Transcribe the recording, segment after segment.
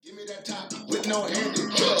that top with no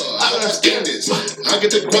handed. I got standards. I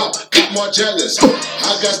get the guap, got more jealous.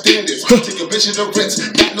 I got standards. Take a bitch in the rinse,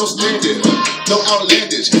 got no standard. No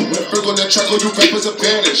outlandish. When Ferg on the track, all you rappers are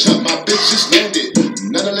banished. My bitch just landed.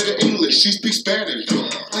 Not a nigga English, she speaks Spanish.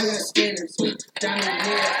 I got standards.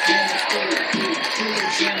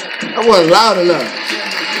 I wasn't loud enough.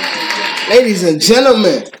 Ladies and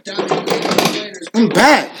gentlemen, I'm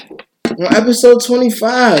back on episode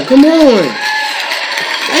 25. Come on.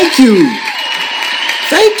 Thank you.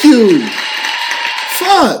 Thank you.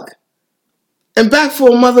 Fuck. And back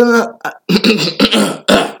for another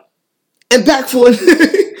and back for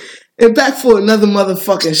another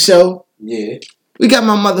motherfucking show. Yeah. We got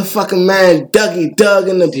my motherfucking man Dougie Doug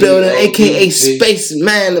in the building, aka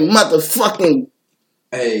Spaceman, the motherfucking.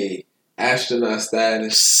 Hey, astronaut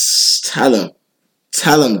status. Tell him,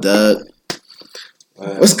 Doug.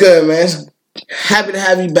 What's good, man? Happy to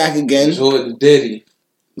have you back again. Jordan Diddy.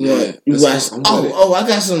 Yeah, you watched. I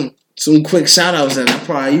got some quick shout outs that you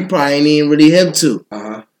probably ain't even really hip to.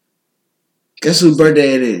 Guess whose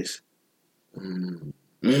birthday it is?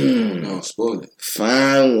 No, spoil it.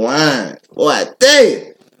 Fine wine. Boy, I tell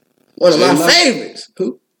you. One of my favorites.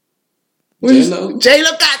 Who? J-Lo?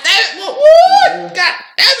 J-Lo, goddamn it. Woo!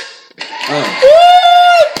 Goddamn it. Woo!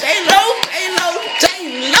 J-Lo.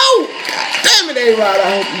 Goddamn it, A-Rod. I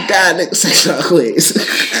hope you die, nigga. Say y'all quiz.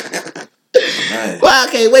 Well, I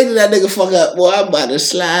can't wait till that nigga fuck up. Boy, I'm about to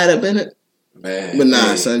slide up in it. Man. But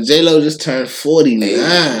nah, son. J-Lo just turned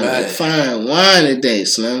 49. Fine wine today,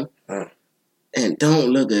 Slim. And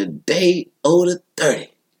don't look a day older 30.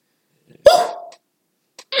 Woo!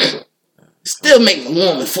 Still make me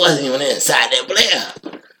warm and fuzzy on the inside that Blair.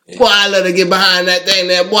 Yeah. Boy, I let her get behind that thing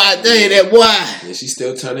there, boy. I tell you that, boy. Yeah, she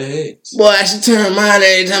still turning heads. Boy, I should turn mine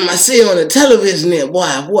every time I see her on the television there. Boy,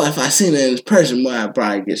 if I seen her in person, boy, I'd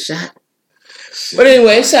probably get shot. Shit. But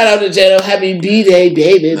anyway, shout out to J-Lo. Happy B-Day,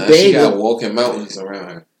 baby. She got walking mountains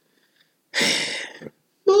around her.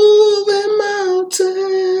 Moving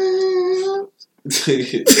mountains.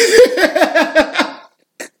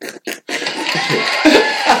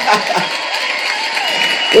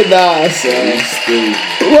 But nah, son.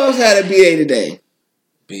 Who else had a B-Day today?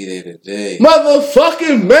 B-Day today.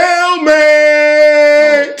 Motherfucking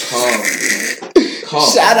mailman!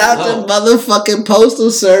 Shout out to motherfucking postal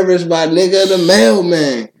service, my nigga, the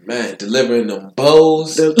mailman. Man, delivering them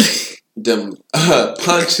bows, them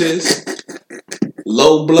punches,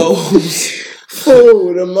 low blows.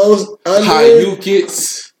 Fool, the most high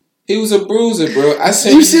ukits. He was a bruiser, bro.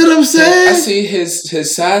 You see what I'm saying? I see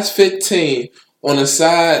his size 15 on the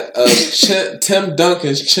side of Tim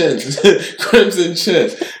Duncan's chin, crimson chin.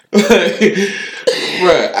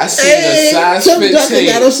 Bruh, I see the size Tim 15. Duncan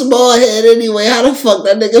got a small head anyway. How the fuck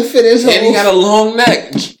that nigga fit his whole... And he got a long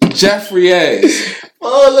neck. Jeffrey ass.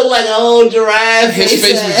 Oh, it looked like a whole giraffe. His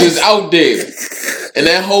face was just out there. And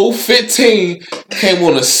that whole 15 came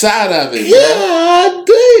on the side of it. Yeah,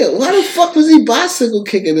 damn. Why the fuck was he bicycle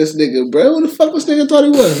kicking this nigga, bro? What the fuck this nigga thought he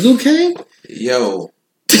was? Luke Kane? Yo.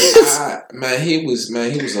 He was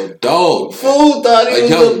a dog. Fool thought he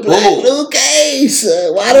was a black Luke Cage,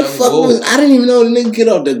 son. Why the fuck was... I didn't even know the nigga get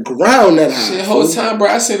off the ground that high. Shit, whole time, bro,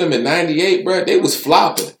 I seen him in 98, bro. They was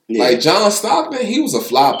flopping. Yeah. Like, John Stockton, he was a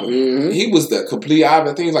flopper. Mm-hmm. He was the complete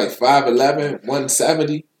opposite. I think he was like 5'11",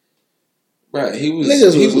 170. Bro, he was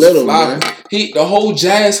little, flopping. Man. The whole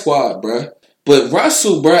Jazz squad, bro. But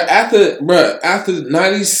Russell, bro, after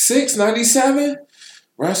 96, 97,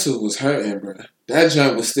 Russell was hurting, bro. That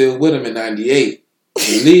jump was still with him in 98.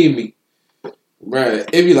 Believe me. Bruh,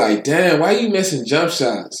 it be like, damn, why you missing jump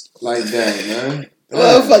shots like that, man?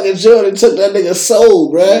 Motherfucking Jordan took that nigga's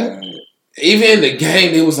soul, bruh. Even in the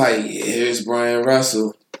game, it was like, yeah, here's Brian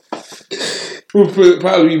Russell. Who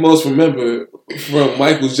probably most remember from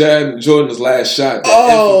Michael Jordan's last shot.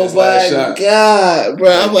 Oh, my God,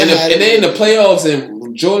 bro. And then in the playoffs,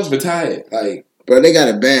 and Jordan's retired. Like, bro, they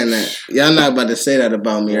gotta ban that. Y'all not about to say that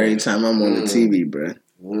about me every time I'm on the TV, bro.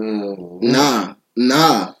 Nah.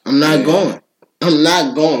 I'm not going.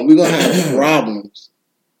 We're gonna have problems.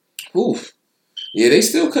 Oof. Yeah, they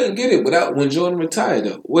still couldn't get it when Jordan retired,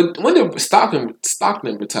 though. When did Stockton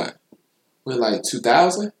retire? When, like,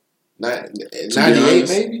 2000? 98,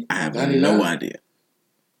 maybe? I have no idea.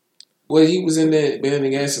 Well, he was in there, been in the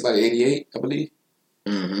game since, like, 88, I believe.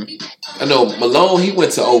 Mm-hmm. I know Malone, he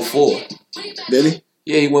went to 04. Did he?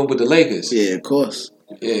 Yeah, he went with the Lakers. Yeah, of course.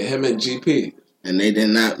 Yeah, him and GP. And they did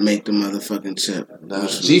not make the motherfucking chip. Nah,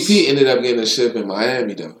 GP ended up getting a chip in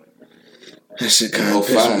Miami, though. That shit kind of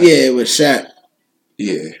pissed me. Yeah, with Shaq.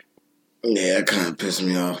 Yeah. Yeah, that kind of pissed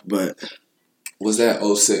me off, but... Was that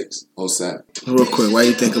 06, 07? Real quick, why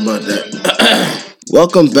you think about that?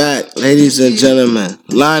 Welcome back, ladies and gentlemen.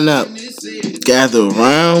 Line up, gather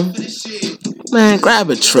around. Man,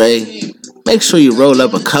 grab a tray. Make sure you roll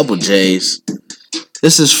up a couple J's.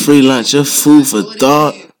 This is free lunch, your food for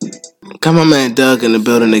thought. Got my man Doug in the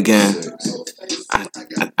building again. I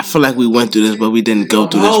feel like we went through this, but we didn't go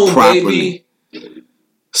through this properly. Baby.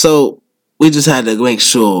 So we just had to make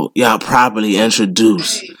sure y'all properly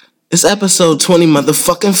introduced. It's episode 20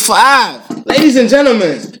 motherfucking 5. Ladies and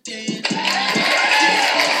gentlemen.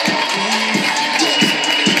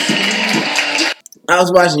 I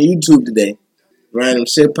was watching YouTube today. Random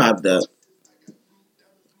shit popped up.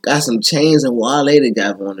 Got some Chains and Wale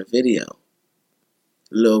together on the video.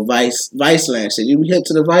 Little Viceland shit. You hip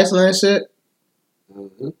to the Viceland shit?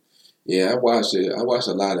 Mm-hmm. Yeah, I watched it. I watched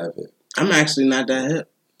a lot of it. I'm actually not that hip,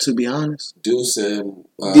 to be honest. Deuce and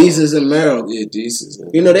Deezus and Meryl. Yeah, Deezus.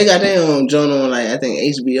 You know, they got their own joint on, like, I think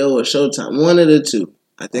HBO or Showtime. One of the two.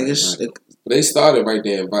 I think it's... Right. They started right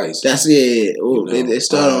there in Vice. That's it. Oh, they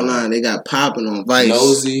started online. They got popping on Vice.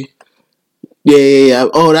 Nosy. Yeah.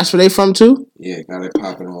 Oh, that's where they from too? Yeah, got it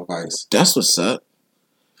popping on Vice. That's what's up.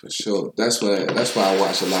 For sure. That's why I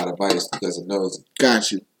watch a lot of Vice, because of Nosy.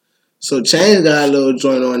 Got you. So Chainz got a little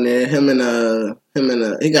joint on there.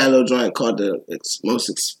 He got a little joint called the Most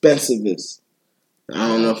Expensivest. I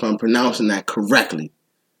don't know if I'm pronouncing that correctly,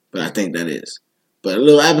 but I think that is. But a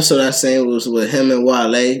little episode I seen was with him and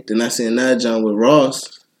Wale. Then I seen another joint with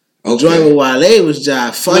Ross. Okay. Joint with Wale was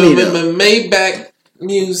jive funny though. Maybach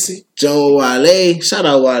music. Joint with Wale. Shout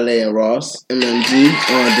out Wale and Ross. MMG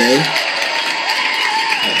all day.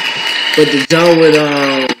 But the joint with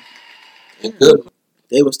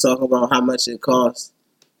they was talking about how much it costs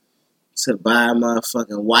to buy a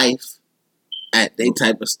motherfucking wife at they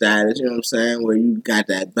type of status. You know what I'm saying? Where you got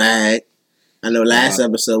that bag. I know last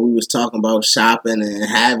episode we was talking about shopping and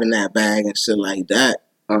having that bag and shit like that.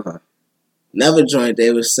 Another joint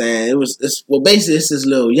they was saying it's basically it's this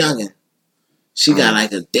little youngin'. She got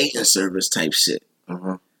like a dating service type shit.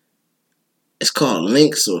 It's called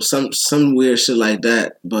Links or some weird shit like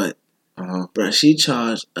that. But bruh, she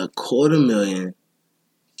charged $250,000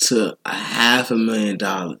 to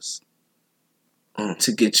 $500,000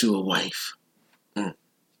 to get you a wife.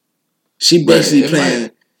 She basically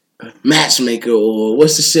playing matchmaker, or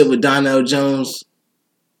what's the shit with Donnell Jones?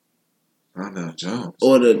 Donnell Jones.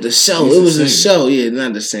 Or the show. He's it was a a show. Yeah,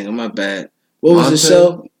 not the singer. My bad. What was the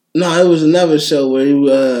show? No, it was another show where he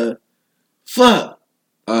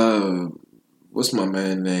what's my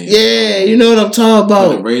man's name? Yeah, you know what I'm talking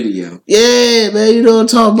about. On the radio. Yeah, man, you know what I'm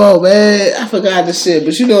talking about, man. I forgot the shit,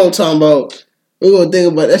 but you know what I'm talking about. We're gonna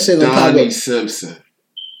think about that shit. Donnie Simpson.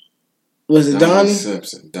 Was it Donnie?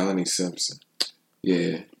 Donnie Simpson.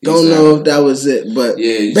 Yeah. Don't know if that was it, but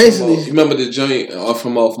yeah, basically, you remember the joint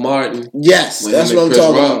from Off Martin? Yes, that's what I'm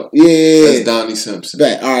talking about. Yeah, that's Donnie Simpson.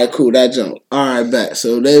 Bet. All right, cool. That jump. All right, bet.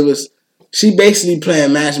 So she basically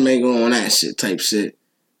playing matchmaker on that shit type shit,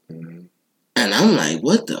 and I'm like,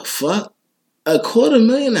 what the fuck?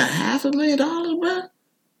 $250,000 to $500,000, bro?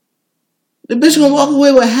 The bitch gonna walk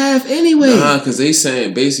away with half anyway. Nah, because they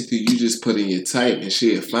saying basically you just put in your type and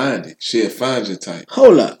she'll find it. She'll find your type.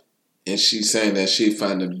 Hold up. And she's saying that she'll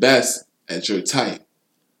find the best at your type.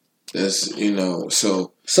 That's,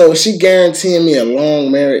 so... So is she guaranteeing me a long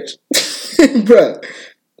marriage? Bruh.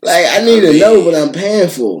 Like, I need to know what I'm paying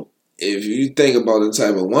for. If you think about the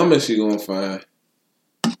type of woman she gonna find...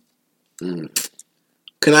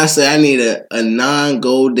 Can I say I need a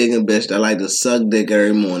non-gold digging bitch that like to suck dick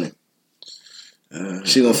every morning?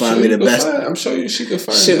 She gonna find me the best. I'm sure she can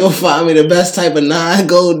find. She gonna find me the best type of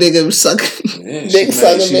non-gold digger sucking. Yeah, dick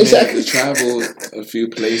sucking bitch. She may have to travel a few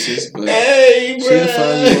places, but hey, she'll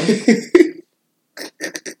find you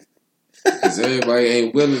one. Because everybody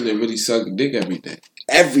ain't willing to really suck a dick every day.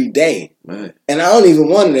 Every day, man. And I don't even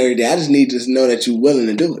want it every day. I just need to know that you're willing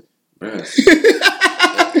to do it. Right.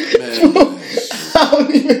 man.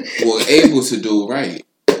 Well, able to do right.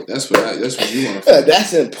 That's what you want to find.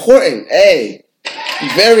 That's important. Hey.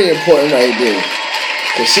 Very important right there.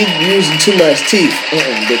 Because she using too much teeth.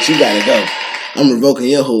 But you gotta go. I'm revoking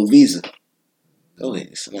your whole visa. Go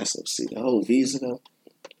ahead. So that's see the whole visa though.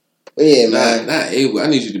 But yeah, man. Not able. I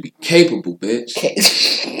need you to be capable, bitch. I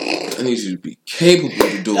need you to be capable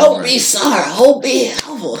to do it. Don't be sorry. Hold be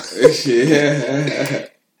helpful. Yeah.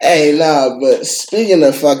 Hey, nah, but speaking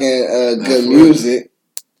of fucking good music,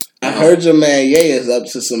 I heard your man Ye is up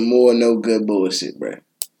to some more no good bullshit, bro.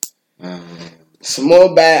 Some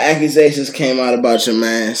more bad accusations came out about your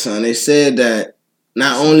man, son. They said that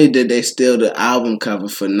not only did they steal the album cover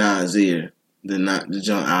for Nasir, the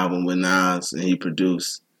joint album with Nas and he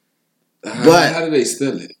produced, but how did they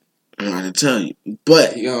steal it? I'm not to tell you.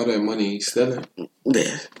 But He got all that money he's stealing.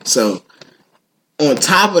 yeah. So on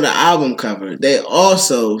top of the album cover, they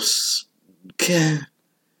also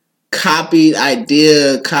copied.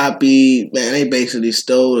 Man, they basically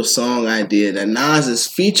stole a song idea that Nas is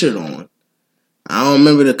featured on. I don't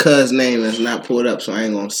remember the cuz name. That's not pulled up, so I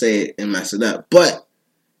ain't gonna say it and mess it up. But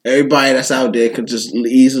everybody that's out there could just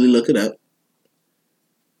easily look it up.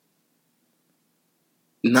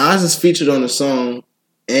 Nas is featured on the song,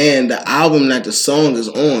 and the album that the song is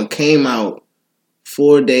on came out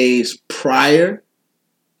 4 days prior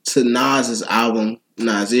to Nas's album,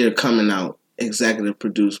 Nasir, coming out, executive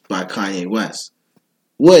produced by Kanye West.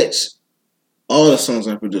 Which, all the songs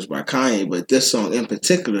are produced by Kanye, but this song in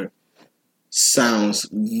particular sounds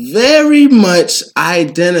very much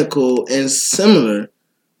identical and similar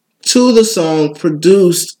to the song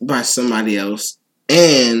produced by somebody else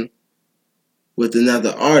and with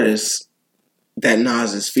another artist that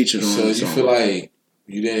Nas is featured on. So you feel like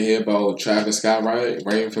you didn't hear about Travis Scott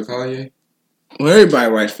writing for Kanye? Well,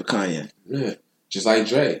 everybody writes for Kanye. Yeah, just like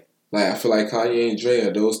Dre. Like I feel like Kanye and Dre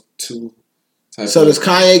are those two types. So does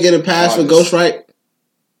Kanye get a pass for ghostwrite?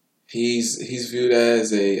 He's viewed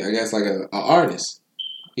as an artist.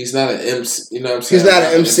 He's not an MC. You know what I'm saying? He's not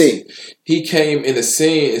an MC. He came in the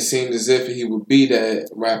scene. It seemed as if he would be that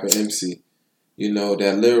rapper MC. You know,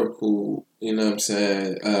 that lyrical. You know what I'm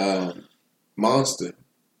saying? Monster.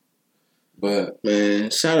 But man,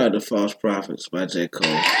 shout out to False Prophets by J.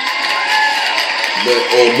 Cole.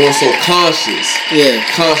 Or more so conscious. Yeah.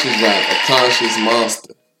 Conscious rap, a conscious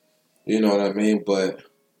monster. You know what I mean? But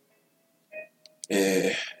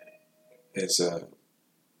it's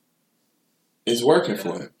working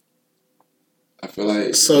for him. I feel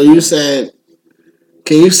like. So you said,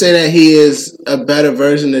 can you say that he is a better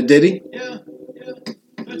version of Diddy?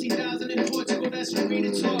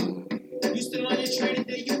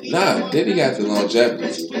 Nah, Diddy got the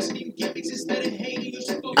longevity.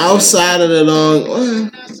 Outside of the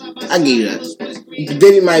I give you that.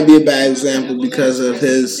 Diddy might be a bad example because of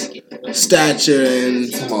his stature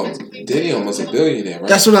and. Come on, Diddy almost a billionaire, right?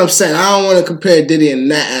 That's what I'm saying. I don't want to compare Diddy in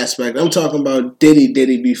that aspect. I'm talking about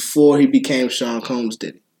Diddy before he became Sean Combs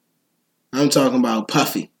Diddy. I'm talking about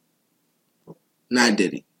Puffy, not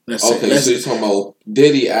Diddy. So you're talking about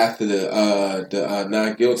Diddy after the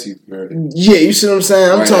not guilty verdict? Yeah, you see what I'm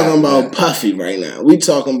saying? I'm right talking about Puffy right now. We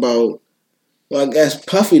talking about. Well, I guess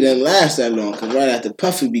Puffy didn't last that long because right after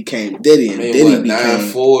Puffy became Diddy and Diddy became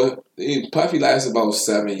 9-4. Puffy lasted about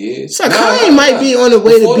 7 years. So Kanye might be on the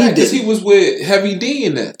way to be Diddy because he was with Heavy D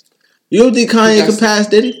in that. You don't think Kanye could pass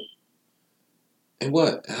Diddy? And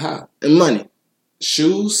what? How? And money.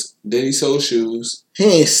 Shoes? Diddy sold shoes. He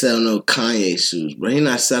ain't sell no Kanye shoes, bro. He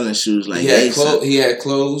not selling shoes like Ye. He had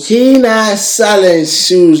clothes. He not selling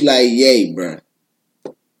shoes like Ye, bro.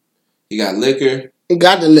 He got liquor. He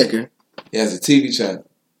got the liquor. He has a TV channel.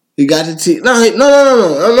 He got the TV. No,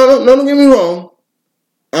 don't get me wrong.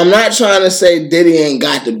 I'm not trying to say Diddy ain't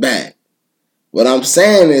got the bag. What I'm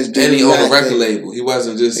saying is Diddy. And he owned a record label. He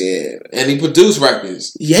wasn't just. Yeah. And he produced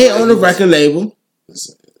records. Ye owned a record label.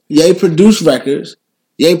 Ye produced records.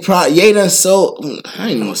 Ye done sold. I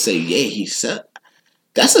ain't even gonna say Ye. He sold.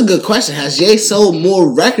 That's a good question. Has Ye sold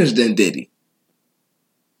more records than Diddy?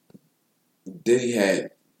 Diddy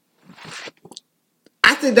had.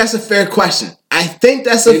 I think that's a fair question. I think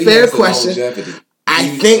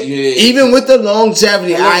even with the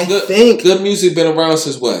longevity, good music been around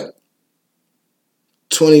since what?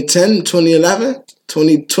 2010, 2011,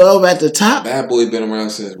 2012 at the top. Bad Boy been around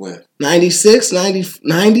since when? 96,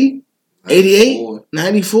 90, 88,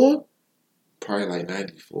 94? Probably like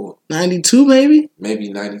 94. 92 maybe?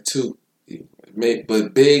 Maybe 92.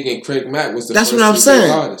 But Big and Craig Mack was the That's first what I'm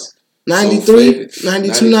saying. artists. 93,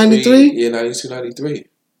 92, 93? Yeah, 92, 93.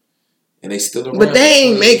 And they still around. But they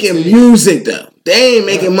ain't making music though. They ain't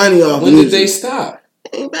making money off when music. When did they stop?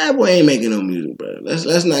 Bad Boy ain't making no music, bro.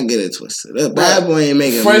 Let's not get it twisted. Bad Boy ain't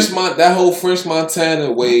making music. That whole French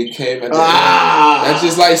Montana wave came at the end. That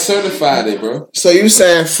just like certified it, bro. So you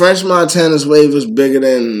saying French Montana's wave was bigger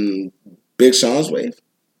than Big Sean's wave?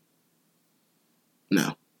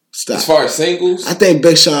 No. Stop. As far as singles? I think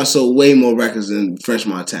Big Sean sold way more records than French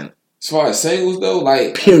Montana. As far as singles though,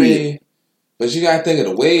 like period. But you gotta think of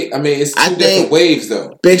the wave. I mean, it's two different waves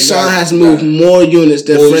though. Big Sean has moved more units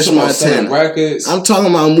than French Montana. Records. I'm talking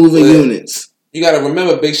about moving units. You gotta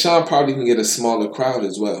remember, Big Sean probably can get a smaller crowd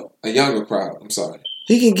as well, a younger crowd. I'm sorry.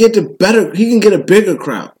 He can get a bigger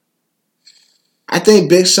crowd. I think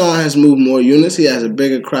Big Sean has moved more units. He has a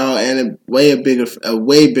bigger crowd and a way bigger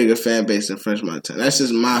fan base than French Montana. That's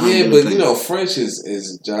just my humble opinion. You know, French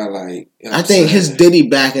is just like. You know I think his Diddy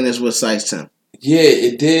backing is what sized him. Yeah,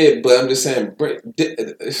 it did, but I'm just saying,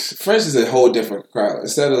 French is a whole different crowd.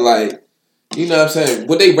 Instead of like, you know what I'm saying,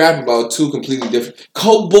 what they rap about, two completely different.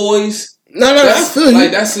 Coke Boys. No, I feel you.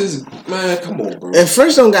 Like that's his man. Come on, bro. And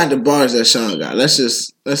French don't got the bars that Sean got. Let's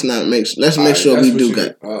make sure we do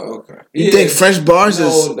got. Oh, okay. You think French bars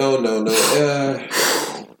is? No.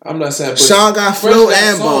 I'm not saying. Sean got flow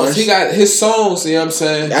and songs. bars. He got his songs. You know what I'm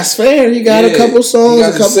saying? That's fair. He got a couple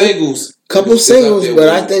songs, he got singles. Couple singles, but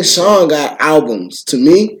I think Sean got albums. To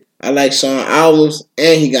me, I like Sean albums,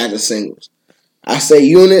 and he got the singles. I say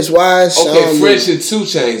units wise. Okay, French and 2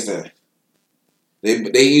 Chainz then.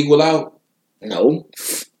 They equal out. No,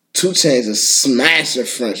 2 Chainz is smashing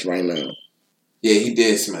French right now. Yeah, he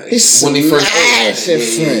did smash. He's smashing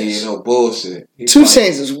French. Yeah, no bullshit. 2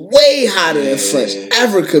 Chainz is way hotter than French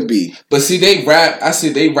ever could be. But see, they rap. I see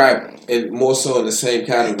they rap and more so in the same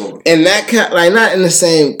category. In that like not in the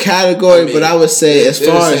same category, but I would say as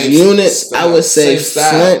far as units, style, I would say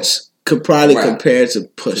French could probably compare to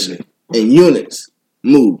Pusha. In units,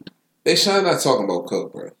 moved. They should not talking about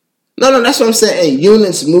Coke, bro. No, that's what I'm saying. In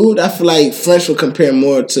units, moved, I feel like French would compare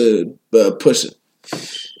more to Pusha.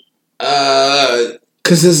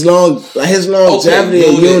 Cause his longevity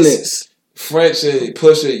in units. French and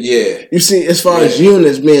Pusha, yeah. You see, as far as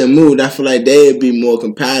units being moved, I feel like they'd be more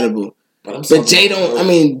compatible. But Jay don't. I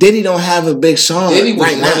mean, Diddy don't have a big Sean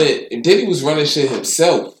now. Diddy was running shit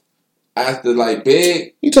himself after like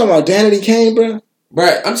Big. You talking about Danity Kane, bro?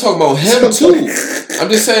 Right, I'm talking about him too. I'm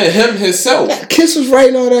just saying him himself. Kiss was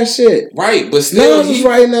writing all that shit. Right, but still Nas was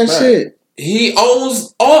writing that shit. He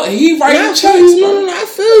owns all. He writing checks, bro. I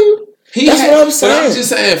feel you. That's what I'm saying. But I'm just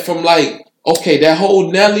saying from like that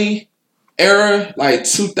whole Nelly era, like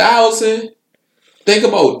 2000. Think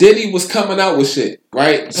about Diddy was coming out with shit,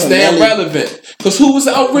 right? Staying relevant. Because who was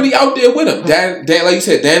already out there with him? Like you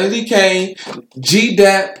said, Danity Kane,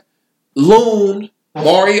 G-Dap, Loon,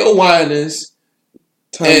 Mario Winans.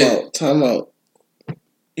 Time out.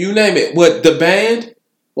 You name it. What, the band?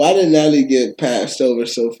 Why did Nelly get passed over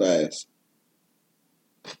so fast?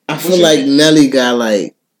 I feel like Nelly got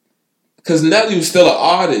like... Because Nelly was still an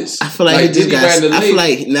artist. I feel like I feel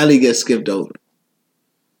like Nelly gets skipped over.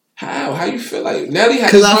 How you feel like Nelly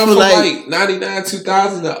had to run from like 99,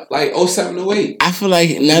 2000, like 07, 08? I feel like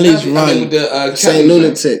Nelly's run with the Saint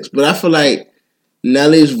Lunatics, but I feel like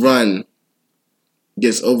Nelly's run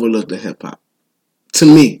gets overlooked in hip hop. To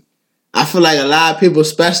me, I feel like a lot of people,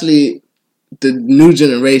 especially the new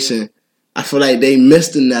generation, I feel like they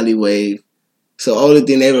missed the Nelly wave. So only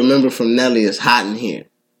thing they remember from Nelly is "Hot in Here."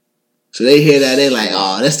 So they hear that, they're like,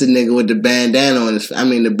 "Oh, that's the nigga with the bandana on his.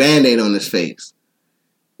 the Band-Aid on his face."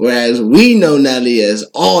 Whereas we know Nelly as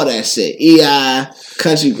all that shit. EI,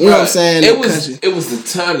 country, you know what I'm saying? It was the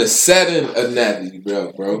time to set in a Nelly,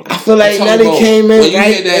 bro. I feel like Nelly came in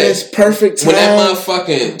right at his perfect time. When that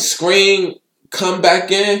motherfucking screen come back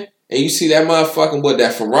in, and you see that motherfucking,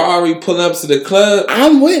 that Ferrari pulling up to the club.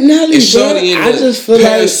 I'm with Nelly, bro. I just feel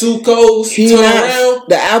like Sucos turn around.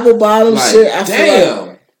 The apple bottom shit,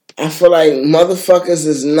 I feel like motherfuckers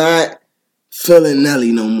is not feeling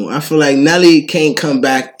Nelly no more. I feel like Nelly can't come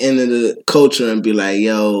back into the culture and be like,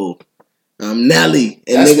 yo, I'm Nelly.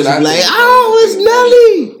 And niggas be like, oh, it's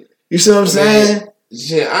Nelly. You see what I'm saying?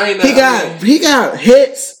 Yeah, I ain't He got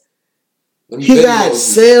hits. He got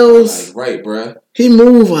sales. Right, bro. He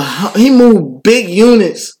moved big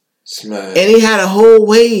units. Smash. And he had a whole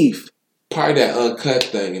wave. Probably that Uncut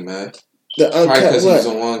thing, man. The Uncut, probably because he was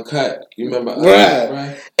on Uncut. You remember Uncut,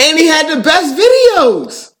 right? And he had the best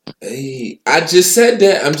videos. Hey, I just said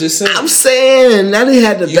that. I'm just saying. I'm saying Nelly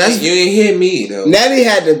had the best. You ain't hear me though. Nelly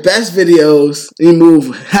had the best videos. He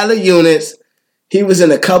moved hella units. He was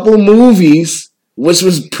in a couple movies, which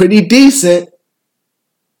was pretty decent.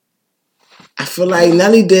 I feel like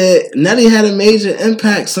Nelly had a major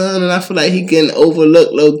impact, son, and I feel like he getting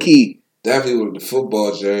overlooked low key. Definitely with the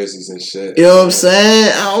football jerseys and shit. You know what I'm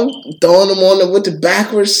saying? I'm throwing him on with the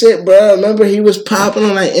backwards shit, bro. Remember he was popping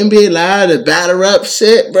on like NBA Live, the batter up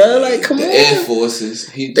shit, bro. Like, come on. The Air Forces.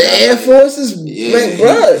 Air Forces, like,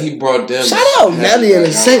 bro. He brought them. Shout out Nelly and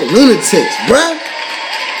the Saint Lunatics, bro.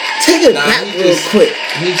 Take it back real quick.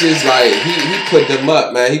 He just like he put them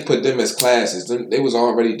up, man. He put them as classes. They was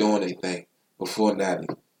already doing their thing before Nelly.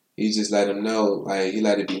 He just let them know, like, he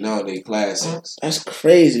let it be known they classics. That's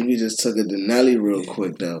crazy. We just took it to Nelly real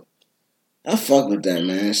quick, though. I fuck with that,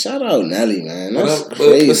 man. Shout out Nelly, man. That's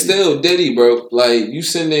crazy. But still, Diddy, bro. Like, you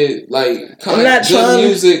sitting there, like, good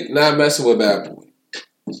music, not messing with Bad Boy.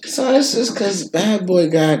 So it's just because Bad Boy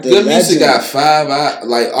got the good legend. Music got 5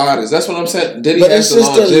 artists. That's what I'm saying. Diddy but has it's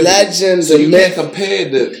just the legend. So you can't compare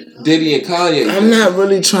the Diddy and Kanye. I'm not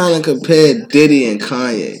really trying to compare Diddy and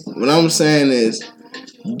Kanye. What I'm saying is,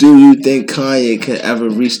 do you think Kanye could ever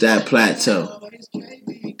reach that plateau?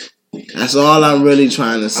 That's all I'm really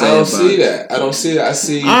trying to say. I don't see that. I don't see that. I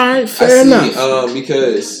see. All right, fair enough.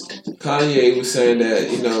 Because Kanye was saying that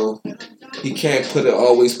he can't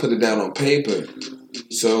always put it down on paper.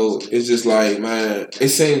 So it's just like, man, it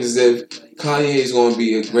seems as if Kanye is going to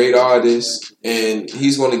be a great artist and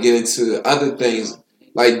he's going to get into other things.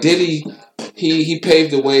 Like Diddy, he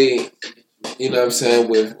paved the way, you know what I'm saying,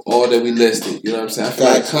 with all that we listed. You know what I'm saying? I feel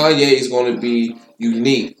like Kanye is going to be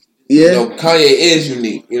unique. Yeah. You know, Kanye is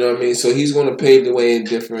unique. You know what I mean? So he's going to pave the way in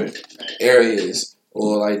different areas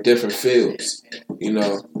or like different fields, you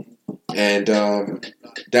know. And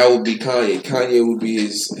that would be Kanye. Kanye would be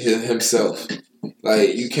himself. Like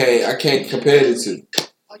I can't compare the two.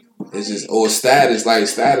 It's just status.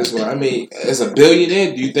 Well, I mean, as a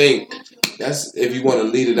billionaire, do you think that's if you want to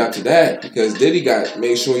lead it up to that? Because Diddy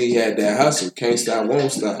made sure he had that hustle. Can't stop,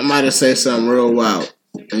 won't stop. I'm about to say something real wild,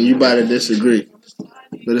 and you about to disagree,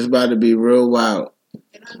 but it's about to be real wild,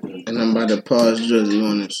 and I'm about to pause Drizzy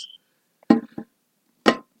on this.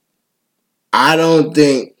 I don't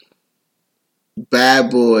think Bad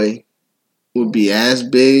Boy would be as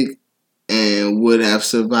big and would have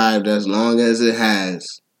survived as long as it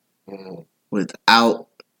has without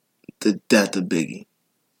the death of Biggie.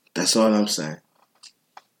 That's all I'm saying.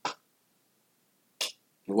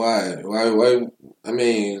 Why? I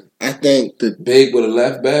mean, I think Big would have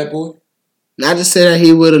left Bad Boy. Not to say that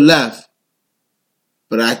he would have left,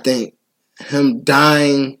 but I think him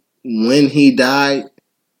dying when he died,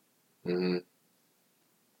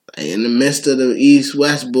 in the midst of the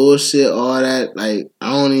East-West bullshit, all that, like,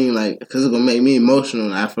 I don't even, like, because it's going to make me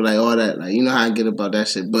emotional. I feel like all that, like, you know how I get about that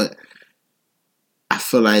shit, but I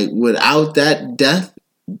feel like without that death,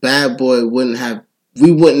 Bad Boy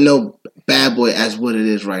we wouldn't know Bad Boy as what it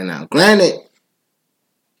is right now. Granted,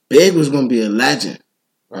 Big was going to be a legend.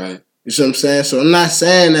 Right. You see what I'm saying? So I'm not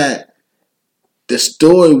saying that the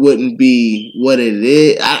story wouldn't be what it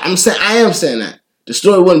is. I am saying that. The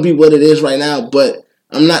story wouldn't be what it is right now, but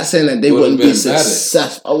I'm not saying that they wouldn't be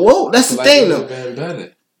successful. Oh, whoa, that's the thing, though. Been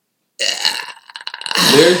better.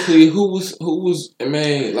 Lyrically, who was,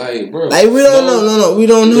 man, like, bro. Like, we don't know. No, we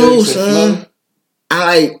don't know, son.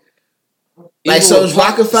 So is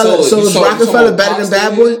Rockefeller? So is Rockefeller better than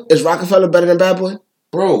Bad Boy? Is Rockefeller better than Bad Boy?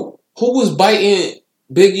 Bro, who was biting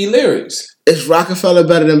Biggie lyrics? Is Rockefeller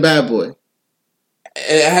better than Bad Boy?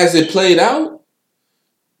 Has it played out?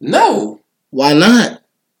 No. Why not?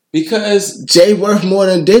 Because Jay worth more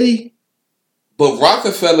than Diddy. But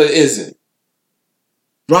Rockefeller isn't.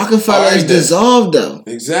 Rockefeller is dissolved though.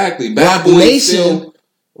 Exactly. Bad Boy is still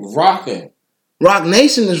rocking. Rock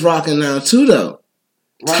Nation is rocking now too though.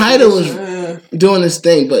 Tidal is doing this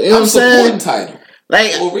thing, but you know what I'm saying? Tidal.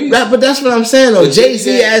 But that's what I'm saying though.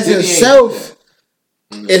 Jay-Z as himself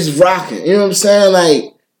is rocking. You know what I'm saying?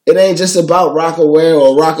 Like, it ain't just about Rockaware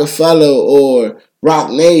or Rockefeller or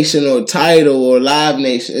Rock Nation or Tidal or Live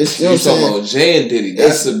Nation. It's, you know what I'm saying? Talking about Jay and Diddy.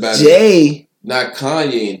 That's about Jay. Not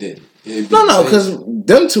Kanye and Diddy. No, because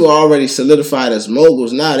them two are already solidified as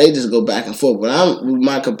moguls. Now they just go back and forth. But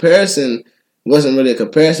my comparison wasn't really a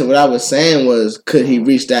comparison. What I was saying was, could he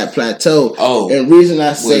reach that plateau? Oh, and the reason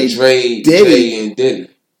I say Dre and Diddy.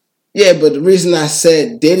 Yeah, but the reason I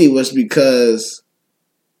said Diddy was because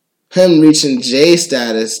him reaching Jay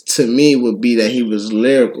status to me would be that he was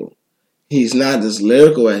lyrical. He's not as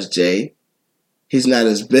lyrical as Jay. He's not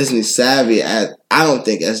as business savvy as, I don't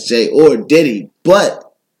think, as Jay or Diddy.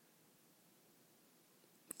 But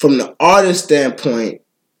from the artist standpoint,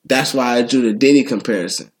 that's why I drew the Diddy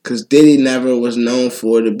comparison. Because Diddy never was known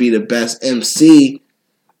to be the best MC,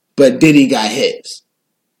 but Diddy got hits.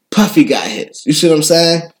 Puffy got hits. You see what I'm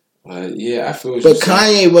saying? Yeah, I feel what But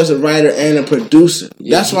Kanye was a writer and a producer.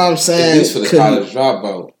 Yeah, that's what I'm saying. At least for the College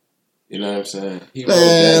Dropout. You know what I'm saying?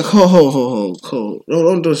 Man, hold.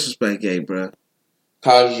 Don't disrespect Ye, bro.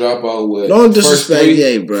 College Dropout with don't disrespect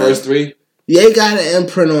Ye, bro. First three? Ye got an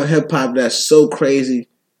imprint on hip hop that's so crazy.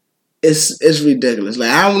 It's ridiculous. Like,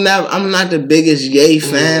 I'm not the biggest Ye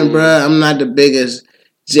fan, bro. I'm not the biggest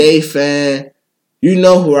Jay fan. You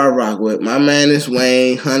know who I rock with. My man is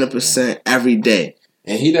Wayne, 100% every day.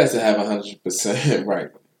 And he doesn't have 100% right.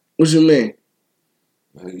 What you mean?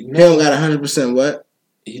 He don't got 100% what?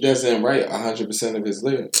 He doesn't write 100% of his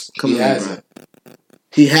lyrics. Come on, bro.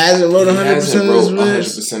 He hasn't wrote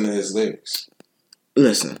 100% of his lyrics.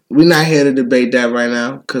 Listen, we're not here to debate that right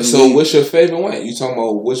now. What's your favorite Wayne? You talking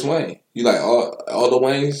about which Wayne? You like all the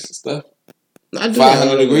Wayne's stuff?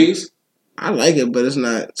 500 Degrees? I like it, but it's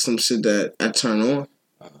not some shit that I turn on.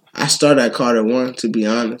 I start at Carter 1, to be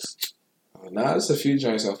honest. Nah, there's a few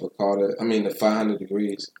joints off of Carter. I mean, the 500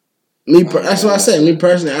 Degrees. That's what I say. Me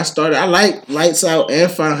personally, I like Lights Out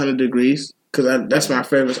and 500 Degrees because that's my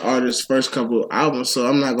favorite artist's first couple albums. So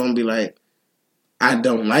I'm not gonna be like I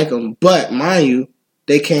don't like them. But mind you,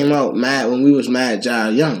 they came out mad when we was mad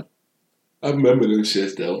Jive Young. I remember them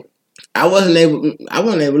shits though. I wasn't able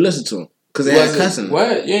to listen to them because they had cussing.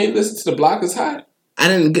 What? You ain't listen to The Block Is Hot? I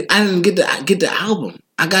didn't get the album.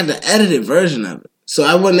 I got the edited version of it. So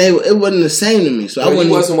I wasn't able. It wasn't the same to me. So You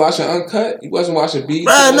wasn't watching Uncut. You wasn't watching Beat.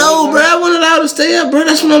 Bro, no, bro. I wasn't allowed to stay up, bro.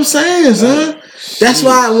 That's what I'm saying, son. That's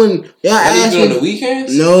why when y'all asked me on the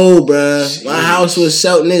weekends. No, bro. My house was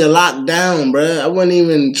nigga locked down, bro. I wasn't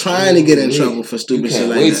even trying to get in trouble for stupid shit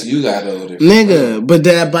like that. Wait till you got older, nigga. But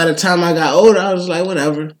then by the time I got older, I was like,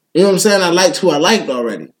 whatever. You know what I'm saying? I liked who I liked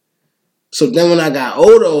already. So then when I got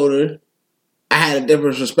older, I had a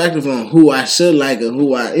different perspective on who I should like and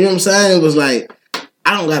who I. You know what I'm saying? It was like.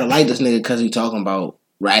 I don't gotta like this nigga because he talking about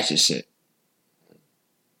ratchet shit.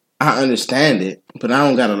 I understand it, but I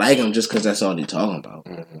don't gotta like him just because that's all he talking about.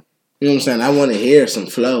 Mm-hmm. You know what I'm saying? I want to hear some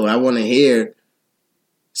flow. I want to hear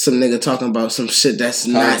some nigga talking about some shit that's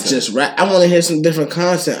not just rap. I want to hear some different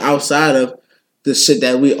content outside of the shit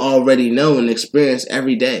that we already know and experience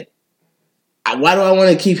every day. Why do I want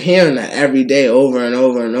to keep hearing that every day over and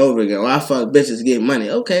over and over again? Well, I fuck bitches, get money.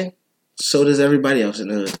 Okay, so does everybody else in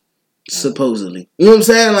the hood. Supposedly. You know what I'm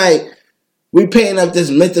saying? Like, we painting up this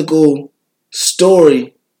mythical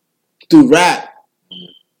story through rap,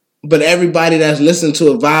 but everybody that's listening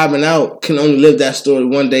to it vibing out can only live that story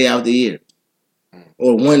one day out the year.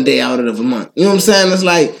 Or one day out of a month. You know what I'm saying? It's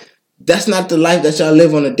like, that's not the life that y'all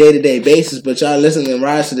live on a day-to-day basis, but y'all listen and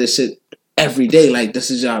rise to this shit every day like this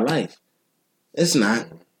is y'all life. It's not.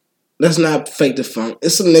 That's not fake the funk.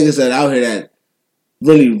 It's some niggas that out here that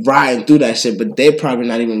really riding through that shit, but they probably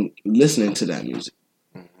not even listening to that music.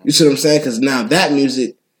 You see what I'm saying? Because now that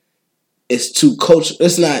music is too culture.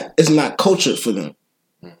 It's not cultured for them.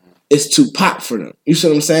 It's too pop for them. You see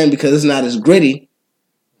what I'm saying? Because it's not as gritty.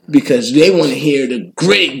 Because they want to hear the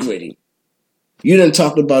gritty. You done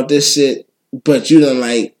talked about this shit, but you done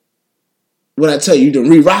like what I tell you, you done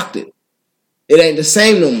re-rocked it. It ain't the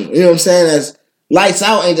same no more. You know what I'm saying? As Lights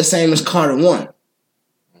Out ain't the same as Carter 1.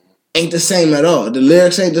 Ain't the same at all. The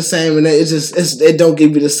lyrics ain't the same, and it don't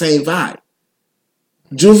give you the same vibe.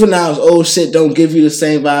 Juvenile's old shit don't give you the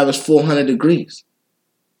same vibe as 400 Degrees.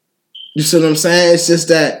 You see what I'm saying? It's just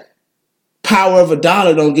that Power of a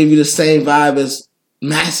Dollar don't give you the same vibe as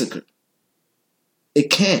Massacre. It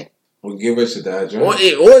can't. Or Get Rich or Die Trying.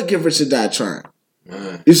 Or Get Rich or Die Trying.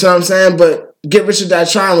 You see what I'm saying? But Get Rich or Die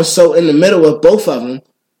Trying was so in the middle of both of them,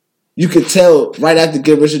 you could tell right after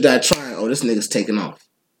Get Rich or Die Trying, oh, this nigga's taking off.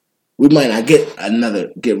 We might not get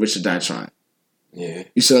another Get Rich or Die Trying. Yeah.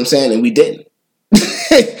 You see what I'm saying? And we didn't.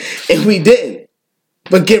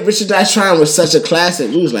 But Get Rich or Die Trying was such a classic.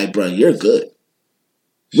 We was like, bro, you're good.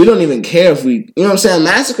 We don't even care if we... You know what I'm saying?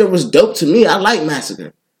 Massacre was dope to me. I like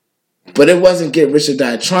Massacre. But it wasn't Get Rich or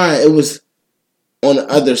Die Trying. It was on the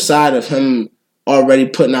other side of him already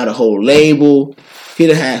putting out a whole label. He'd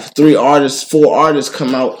have 4 artists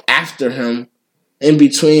come out after him in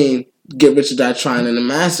between Get Rich or Die Trying and the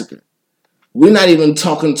Massacre. We're not even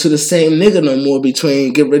talking to the same nigga no more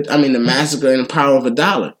between the Massacre and the Power of a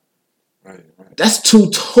Dollar. Right. That's 2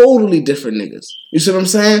 totally different niggas. You see what I'm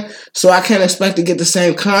saying? So I can't expect to get the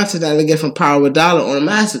same content that I get from Power of a Dollar on a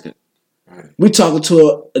Massacre. Right. We talking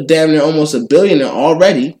to a damn near almost a billionaire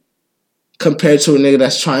already compared to a nigga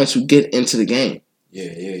that's trying to get into the game.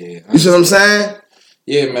 Yeah. You see what I'm saying?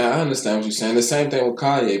 Yeah, man, I understand what you're saying. The same thing with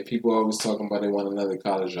Kanye. People always talking about they want another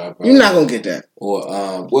college dropout. You're not gonna get that.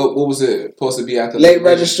 Or what was it supposed to be after late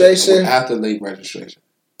registration? After late registration.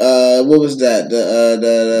 What was that?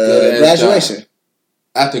 The graduation.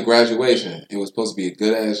 After graduation, it was supposed to be a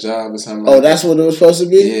good ass job or something. Oh, that's what it was supposed to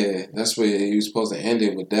be. Yeah, that's what you was supposed to end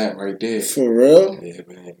it with that right there. For real? Yeah,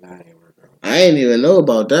 but ain't work out. I ain't even know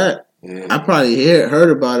about that. Yeah. I probably heard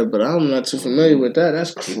about it, but I'm not too familiar with that.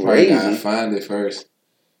 That's crazy. You probably gotta find it first.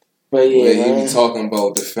 But yeah, where he be talking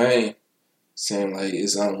about the fame, saying like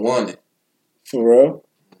it's unwanted. For real?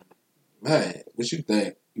 Man, what you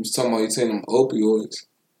think? You was talking about you taking them opioids.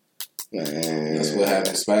 Man, that's what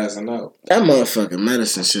happened, spazzing out. That motherfucking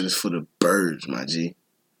medicine shit is for the birds, my G.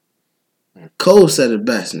 Cole said it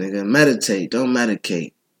best, nigga. Meditate, don't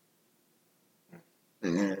medicate.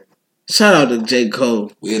 Shout out to J.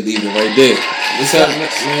 Cole. We'll leave it right there. What's up,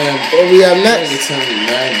 man? What we up next? Bring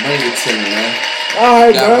it to me, man.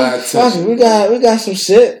 Alright, bro. Fuck it. We got some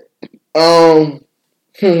shit. I'm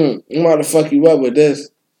about to fuck you up with this.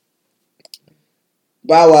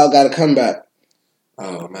 Bow Wow got to come back.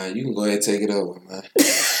 Oh, man. You can go ahead and take it over, man.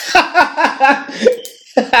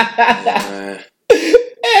 Yeah, man.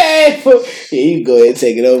 Yeah, you go ahead and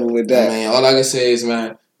take it over with that. Man, all I can say is,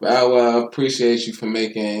 man, I appreciate you for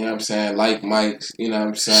making, you know what I'm saying, like Mike's, you know what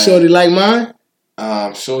I'm saying. Shorty like mine?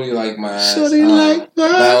 Shorty like mine. Shorty like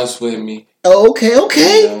mine? Bounce with me. Oh, okay.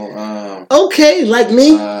 You know, okay, like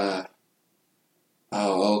me?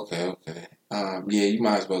 Okay. Yeah, you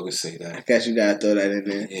might as well just say that. I guess you gotta throw that in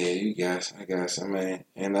there. Yeah, I guess, man.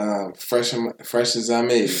 And fresh as I'm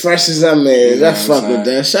is. Fresh as I'm is. You know I fuck with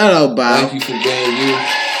that. Shout out, Bob. Thank you for being you.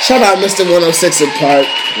 Shout out, Mr. 106 in Park.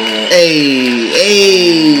 Yeah.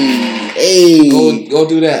 Hey. Go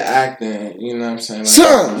do that acting. You know what I'm saying? Like,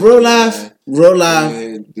 Son, real life.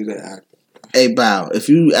 Yeah, do that acting. Hey, Bow, if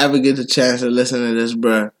you ever get the chance to listen to this,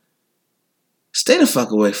 bruh, stay the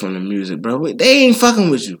fuck away from the music, bro. They ain't fucking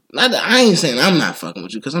with you. I ain't saying I'm not fucking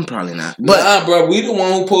with you, because I'm probably not. But nah, bro, we the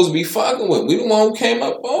one who supposed to be fucking with. We the one who came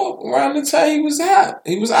up around the time he was hot.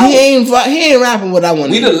 He was out. He ain't rapping what I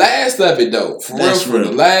want. We the last of it, though. For real.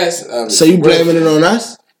 The last of it. So you blaming it on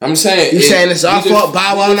us? I'm saying. You saying it's our fault,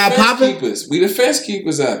 Bow Wow not popping? We the fence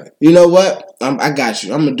keepers of it. You know what? I got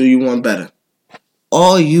you. I'm going to do you one better.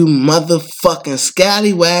 All you motherfucking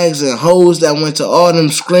scallywags and hoes that went to all them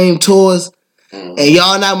Scream tours, and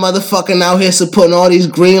y'all not motherfucking out here supporting all these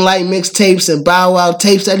green light mixtapes and Bow Wow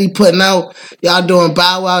tapes that he putting out. Y'all doing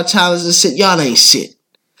Bow Wow challenges and shit. Y'all ain't shit.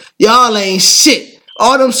 Y'all ain't shit.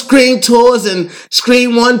 All them Scream tours and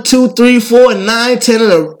Scream 1, 2, 3, 4, and 9, 10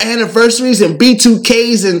 and anniversaries and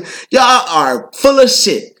B2Ks, and y'all are full of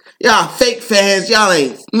shit. Y'all fake fans. Y'all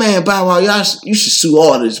ain't, man, Bow Wow, you should sue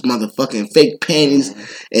all these motherfucking fake panties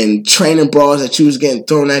and training bras that you was getting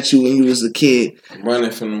thrown at you when you was a kid.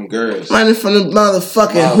 Running from them girls. Running from the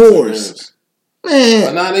motherfucking whores. Man.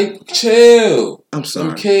 But now they chill. I'm sorry.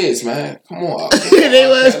 Them kids, man. Come on. They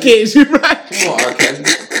was kids, you right. Come on, R. Kelly.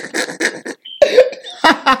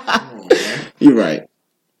 You're right.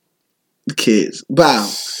 The kids. Bow.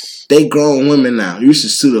 They grown women now. You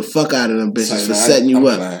should sue the fuck out of them bitches for setting you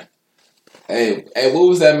up. Lying. Hey, what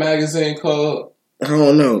was that magazine called? I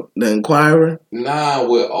don't know. The Inquirer? Nah,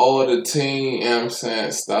 with all the teen, you know what I'm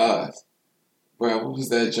saying, stars. Bro, what was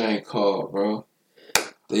that joint called, bro?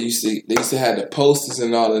 They used to have the posters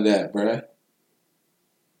and all of that, bro.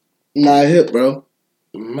 Not hip, bro.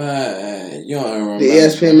 Man, you don't remember. The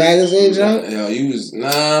ESPN magazine, John? Yo,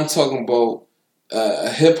 I'm talking about a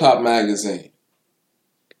hip hop magazine.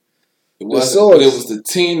 It wasn't, but it was the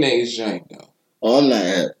teenage joint, though. Oh, I'm not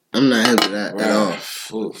hip. I'm not hip with that at all.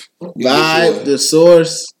 Vibe, The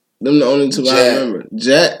Source, them the only two I remember.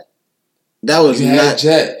 Jet, that was not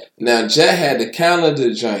Jet. Now Jet had the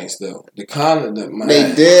calendar joints though. The calendar, man.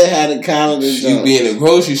 They did have the calendar joints. You be in the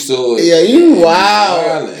grocery store. Yeah, you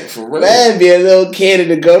wild. For real. Man, be a little kid in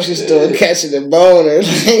the grocery store catching the bone and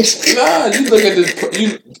nah, you look at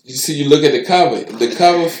this. You look at the cover. The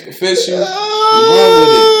cover fits you.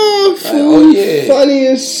 Oh, you run with it. Like, funny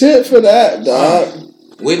as shit for that, dog.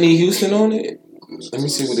 Whitney Houston on it. Let me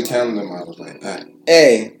see what the calendar model's like. Right.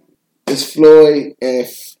 Hey, it's Floyd and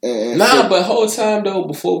nah, but whole time though,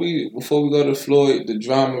 before we go to Floyd, the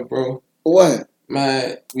drama, bro. What?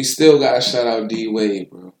 Man, we still gotta shout out D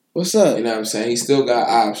Wade, bro. What's up? You know what I'm saying? He still got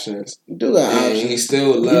options. He do got options. He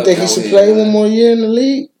still loves. You think he should play one more year in the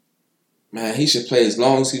league? Man, he should play as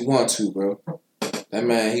long as he wants to, bro. That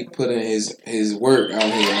man, he put in his work out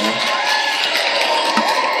here, man.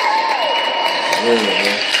 Really,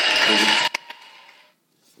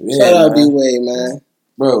 yeah, shout out D Wade, man.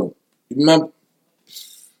 Bro, you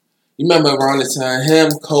remember around the time him,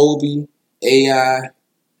 Kobe, AI,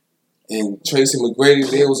 and Tracy McGrady,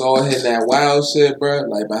 they was all hitting that wild shit, bro.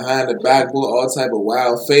 Like behind the backboard, all type of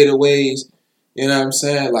wild fadeaways. You know what I'm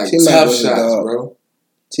saying? Like T-Mac tough shots, bro.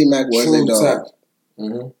 T-Mac was a dog.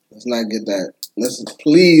 Mm-hmm. Let's not get that.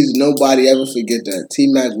 Please, nobody ever forget that.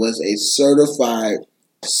 T-Mac was a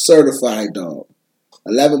certified dog.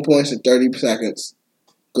 11 points in 30 seconds.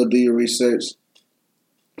 Go do your research.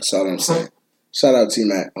 That's all I'm saying. Shout out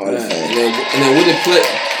T-Mac. And then what did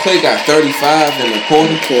Play got 35 in a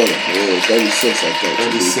quarter? Yeah, 36, I think.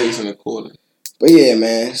 36 in a quarter. But yeah,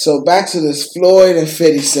 man. So back to this Floyd and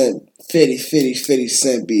 50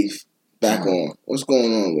 Cent beef. Back on. What's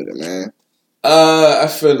going on with it, man? I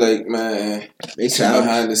feel like, man, they childish.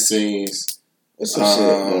 Behind the scenes. There's some shit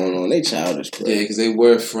going on. They childish, bro. Yeah, because they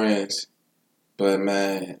were friends. But,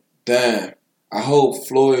 man, damn. I hope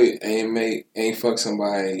Floyd ain't fuck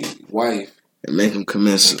somebody's wife. And make him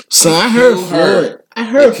commit suicide. So I heard Floyd. I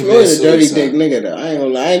heard Floyd a dirty dick nigga, though. I ain't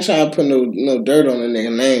gonna lie. I ain't trying to put no dirt on the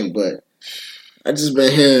nigga name, but I just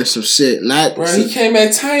been hearing some shit. Bro, he came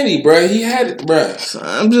at Tiny, bro. He had it, bro. So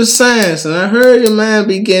I'm just saying. So I heard your man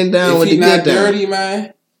be getting down with the get down. If he not dirty,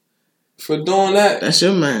 man, for doing that. That's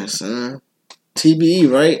your man, son.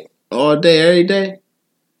 TBE, right? All day, every day.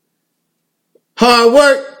 Hard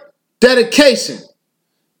work, dedication.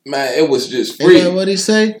 Man, it was just Ain't free. that what he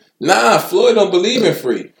say? Nah, Floyd don't believe in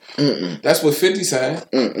free. Mm-mm. That's what 50 saying.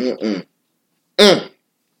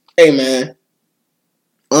 Hey, man.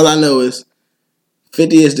 All I know is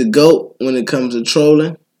 50 is the GOAT when it comes to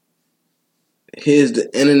trolling. He is the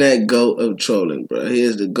internet GOAT of trolling, bro. He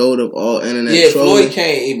is the GOAT of all internet trolling. Floyd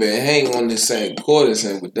can't even hang on the same court as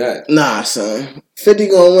him with that. Nah, son. 50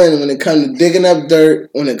 gonna win when it comes to digging up dirt,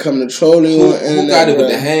 when it comes to trolling on the internet. Who got it bro.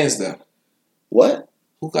 with the hands, though? What?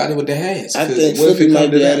 Who got it with the hands? I think 50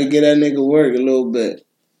 might be able to get that nigga work a little bit.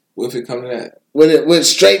 What if it come to that? With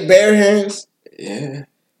straight bare hands? Yeah.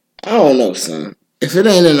 I don't know, son. If it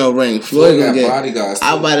ain't in no ring, Floyd gonna get bodyguards.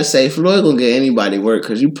 I about to say Floyd gonna get anybody work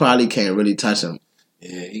because you probably can't really touch him.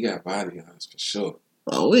 Yeah, he got bodyguards for sure.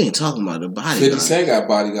 Oh, we ain't talking about the bodyguards. 50 Cent got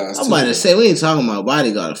bodyguards I'm too. about to say we ain't talking about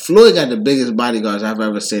bodyguards. Floyd got the biggest bodyguards I've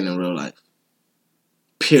ever seen in real life.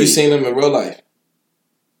 Period. You seen him in real life?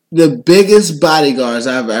 The biggest bodyguards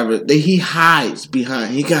I've ever. He hides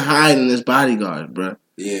behind. He can hide in his bodyguards, bro.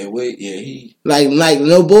 Yeah, wait, yeah, he Like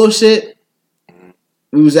no bullshit.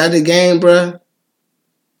 We was at the game, bro.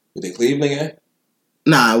 with the Cleveland game.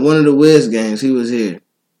 Nah, one of the Wiz games. He was here.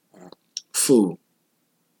 Fool.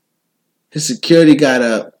 His security got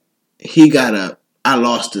up. He got up. I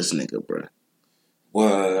lost this nigga, bro.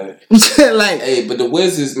 What? Like, Hey, but the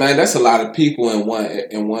Wizards, man, that's a lot of people in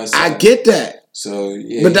one. I get that. So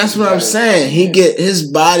yeah, But that's what I'm saying. He get his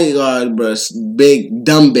bodyguard, bro, big,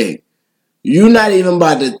 dumb big. You not even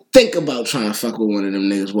about to think about trying to fuck with one of them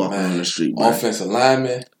niggas walking on the street, bro. Offensive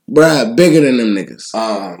lineman. Bruh, bigger than them niggas.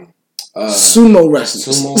 Sumo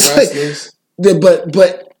wrestlers.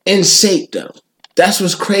 But in shape though. That's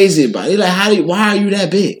what's crazy about it. He's like, why are you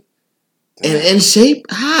that big? And in shape?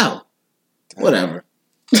 How? Whatever.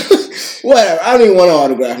 Whatever. I don't even want to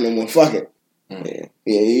autograph no more. Fuck it.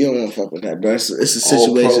 Yeah, you don't want to fuck with that, bro. It's a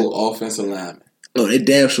situation. All pro offensive lineman. Oh, they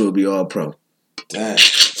damn sure will be all pro. Damn.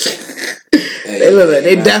 They look like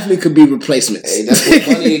they definitely could be replacements. Hey, that's what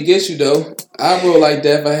money it gets you though. I roll like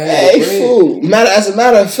that if I had. Hey, fool. As a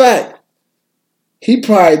matter of fact, he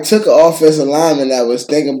probably took an offensive lineman that was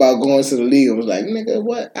thinking about going to the league and was like, "Nigga,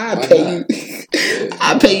 what? I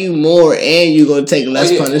pay you more, and you gonna take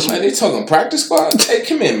less punishment." Man, they talking practice squad. Hey,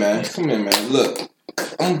 come here, man. Look,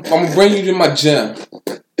 I'm gonna bring you to my gym.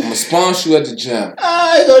 I'm gonna sponsor you at the gym.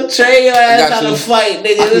 I ain't gonna train your ass how to fight,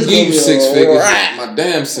 nigga. I can give you 6 figures, my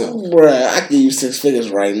damn self, bruh. I can give you 6 figures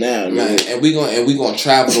right now, man. And we gonna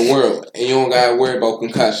travel the world, and you don't gotta worry about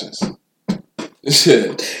concussions.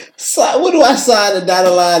 Shit. So what do I sign the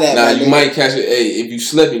dotted line at? Nah, you might catch it. Hey, if you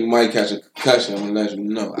slip, you might catch a concussion. I'm gonna let you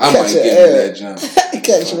know. I might give you that jump.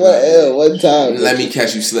 Catch one L one time. Let me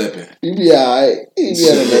catch you slipping. You be alright. You be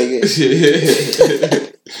able to make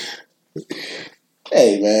it.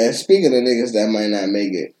 Hey man, speaking of niggas that might not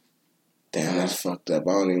make it, damn, that's fucked up.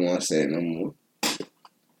 I don't even want to say it no more.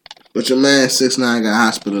 But your man 6ix9ine got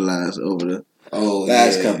hospitalized over the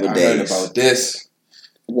last couple of days. I heard about this.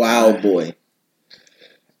 Wow, boy.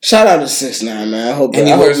 Shout out to 6ix9ine, man. I hope.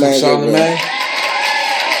 Any words from Charlamagne?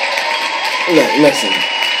 Look, listen.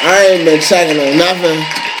 I ain't been checking on nothing.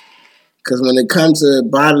 Cause when it comes to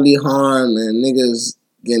bodily harm and niggas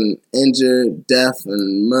getting injured, death,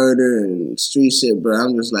 and murder and street shit, bro,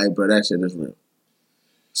 I'm just like, bro, that shit is real.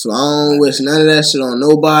 So I don't wish none of that shit on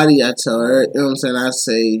nobody. I tell her, you know what I'm saying? I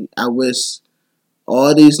say, I wish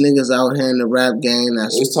all these niggas out here in the rap game. We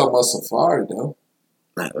was talking about Safari, though.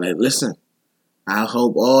 Like, listen. I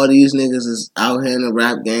hope all these niggas is out here in the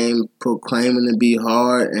rap game proclaiming to be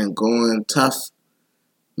hard and going tough.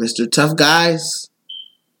 Mr. Tough Guys.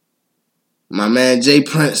 My man Jay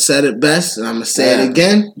Prince said it best, and I'm going to say it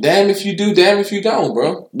again. Damn if you do, damn if you don't,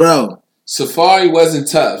 bro. Bro. Safari wasn't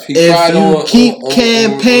tough. He if cried you on keep on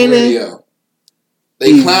campaigning. radio.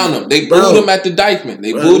 They clown him. They booed him at the Dykeman.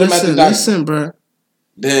 They booed him at the Dykeman. Listen, bro.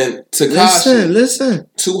 Then Tekashi. Listen.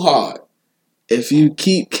 Too hard. If you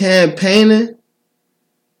keep campaigning,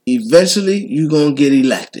 eventually you going to get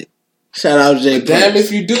elected. Shout out Jay Prince. Damn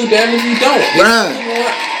if you do, damn if you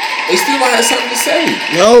don't. They still gonna have something to say.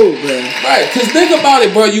 No, bro. Right, because think about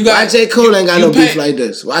it, bro. You got why J. Cole ain't got no beef like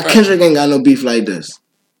this? Why Kendrick ain't got no beef like this?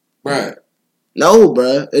 Right. No,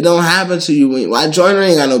 bro. It don't happen to you. Why Joyner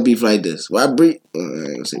ain't got no beef like this? Why Bree?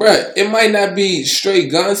 Right. It might not be straight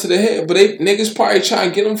guns to the head, but niggas probably try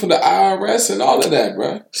and get them for the IRS and all of that,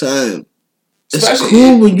 bro. Son, it's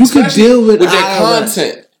cool when you can deal with their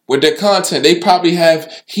content. With their content, they probably have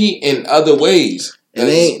heat in other ways.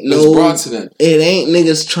 That's brought to them. It ain't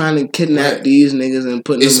niggas trying to kidnap these niggas and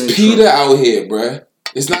put them in It's Peter out here, bruh.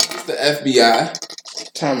 It's not just the FBI.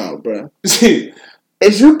 Time out, bro.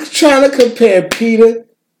 If you trying to compare Peter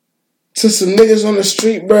to some niggas on the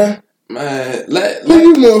street, bro, man, who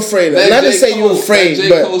you more afraid of? Not to say you afraid, J.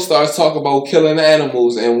 but Cole starts talking about killing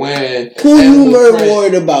animals and wearing who you more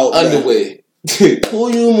worried about? Underwear.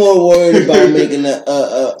 Who you more worried about making a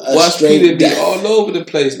Watch straight Peter be death? all over the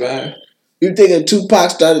place, man. You think if Tupac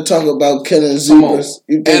started talking about killing zebras,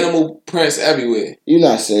 you think animal prints everywhere? You're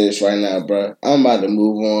not serious right now, bro. I'm about to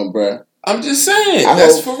move on, bro. I'm just saying.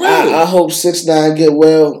 That's for real. I hope 6ix9ine get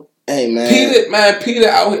well. Hey, man. Peter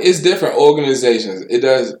out is different organizations.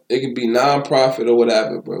 It can be non-profit or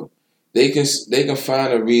whatever, bro. They can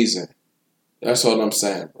find a reason. That's all I'm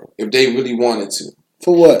saying, bro. If they really wanted to.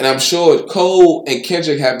 For what? And I'm sure Cole and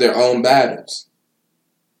Kendrick have their own battles.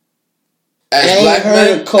 As black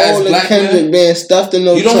men, Cole and Kendrick being stuffed in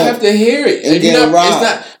no you don't have to hear it. And it's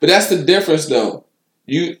not. But that's the difference, though.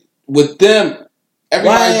 With them,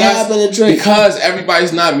 because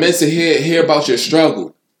everybody's not meant to hear about your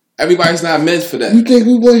struggle. Everybody's not meant for that. You think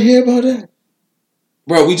we want to hear about that?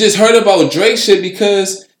 Bro, we just heard about Drake shit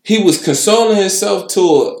because he was consoling himself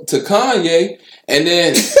to Kanye, and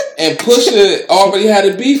then and Pusha already had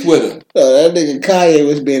a beef with him. Oh, that nigga Kanye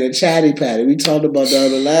was being a chatty patty. We talked about that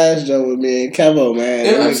on the last show with me and Kevo, man.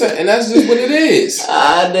 You know what I'm saying? And that's just what it is.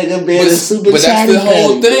 Nigga being a super but chatty patty. But that's the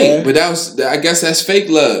whole thing. Bro. But I guess that's fake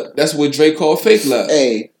love. That's what Drake called fake love.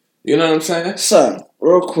 Hey. You know what I'm saying? Son,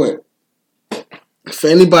 real quick. For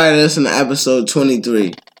anybody that's in episode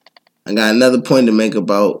 23, I got another point to make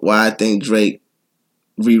about why I think Drake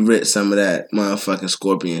rewrit some of that motherfucking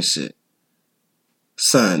Scorpion shit.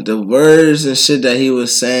 Son, the words and shit that he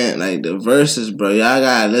was saying, like the verses, bro, y'all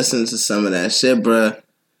gotta listen to some of that shit, bro.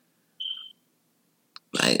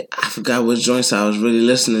 Like, I forgot what joints I was really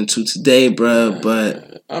listening to today, bro,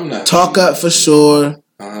 but I'm not Talk Up for sure.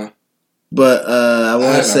 Uh-huh. But I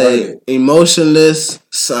want to say Emotionless,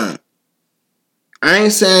 son. I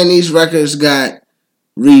ain't saying these records got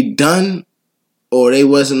redone or they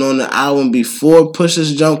wasn't on the album before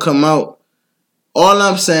Pusha's Jump come out. All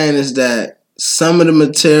I'm saying is that some of the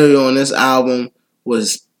material on this album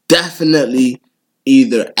was definitely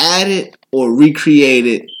either added or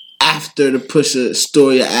recreated after the Pusha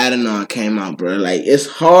Story of Adidon came out, bro. Like, it's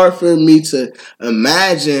hard for me to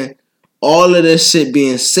imagine all of this shit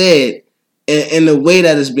being said in the way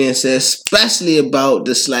that it's being said, especially about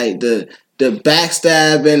this, like, the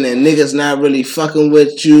backstabbing and niggas not really fucking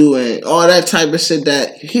with you and all that type of shit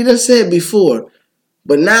that he done said before.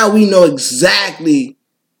 But now we know exactly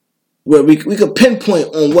where we could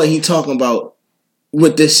pinpoint on what he talking about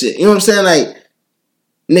with this shit. You know what I'm saying? Like,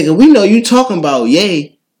 nigga, we know you talking about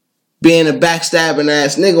Ye being a backstabbing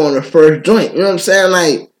ass nigga on the first joint. You know what I'm saying?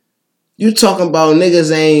 Like, you talking about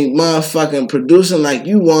niggas ain't motherfucking producing like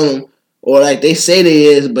you want them or like they say they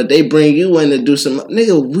is, but they bring you in to do some...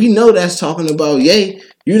 Nigga, we know that's talking about Ye.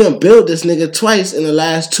 You done built this nigga twice in the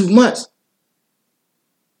last 2 months.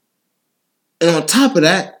 And on top of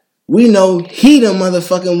that, we know he done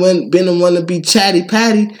motherfucking been the one to be chatty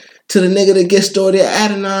patty to the nigga that get Story of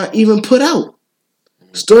Adidon even put out.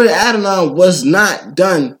 Story of Adidon was not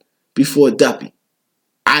done before Duppy.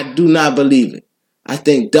 I do not believe it. I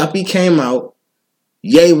think Duppy came out.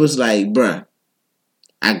 Ye was like, bruh,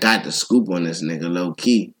 I got the scoop on this nigga low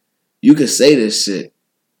key. You can say this shit.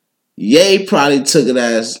 Ye probably took it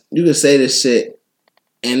as, you can say this shit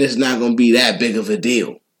and it's not going to be that big of a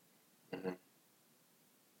deal.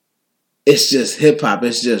 It's just hip-hop.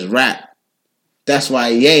 It's just rap. That's why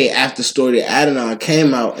Ye, after Story of Adidon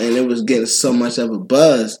came out and it was getting so much of a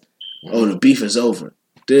buzz, oh, the beef is over.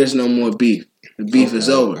 There's no more beef. The beef is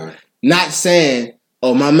over. Okay. Not saying,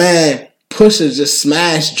 oh, my man Pusha just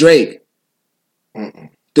smashed Drake.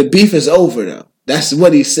 The beef is over, though. That's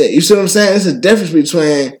what he said. You see what I'm saying? There's a difference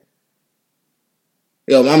between,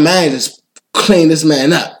 yo, my man just cleaned this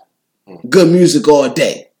man up. Good music all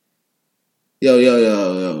day.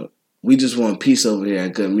 Yo. We just want peace over here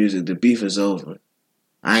at Good Music. The beef is over.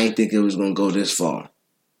 I ain't think it was going to go this far.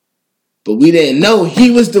 But we didn't know he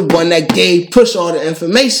was the one that gave Push all the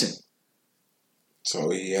information. So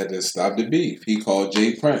he had to stop the beef. He called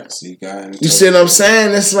Jay Prince. You see what I'm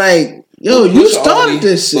saying? It's like, yo, you started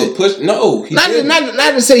this shit. No, he didn't.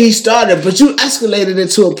 Not to say he started, but you escalated it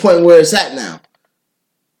to a point where it's at now.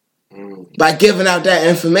 By giving out that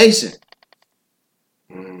information.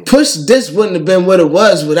 Push this wouldn't have been what it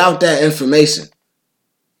was without that information.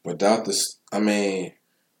 Without the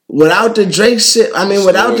Drake shit. I mean,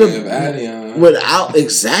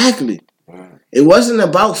 exactly. Right. It wasn't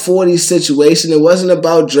about 40's situation. It wasn't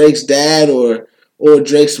about Drake's dad or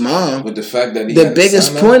Drake's mom. But the fact that the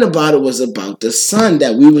biggest point about it was about the son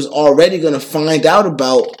that we was already gonna find out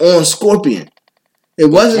about on Scorpion.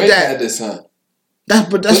 It wasn't Drake that. had this son. That's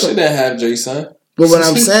Pusha what. didn't have Drake's son. But what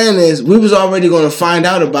I'm saying is, we was already going to find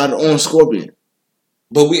out about it on Scorpion.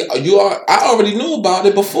 But I already knew about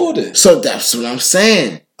it before this. So that's what I'm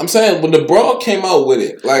saying. I'm saying when the Broad came out with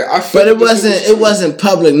it, like I. But it wasn't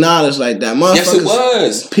public knowledge like that. Yes, it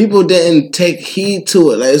was. People didn't take heed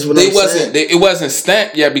to it. Like it's what I'm saying. It wasn't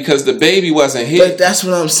stamped yet because the baby wasn't here. But that's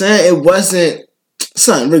what I'm saying. It wasn't,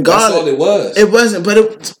 son. Regardless, that's all it was. It wasn't.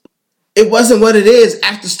 But it wasn't what it is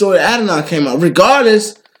after Story of Adidon came out.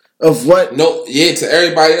 Regardless of what. To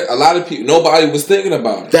everybody, a lot of people, nobody was thinking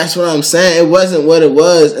about it. That's what I'm saying. It wasn't what it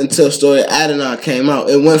was until Story of Adidon came out.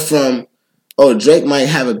 It went from, oh, Drake might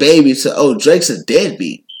have a baby to, oh, Drake's a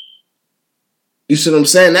deadbeat. You see what I'm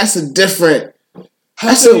saying? That's a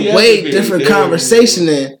way different conversation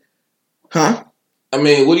than, huh? I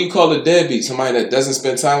mean, what do you call a deadbeat? Somebody that doesn't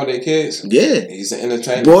spend time with their kids? Yeah. He's an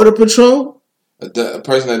entertainer. Border Patrol? A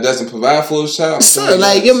person that doesn't provide for his child? Son,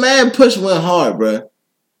 like, your man Push went hard, bro.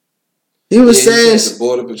 He was saying... the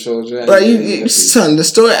Border Patrol. Bro, son, the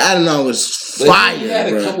Story of Adidon was fire, he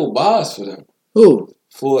had a couple bars for them. Who?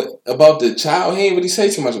 About the child, he ain't really say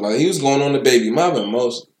too much about it. He was going on the baby mother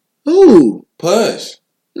most. Who? Push.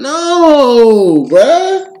 No,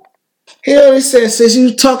 bruh. He only said, since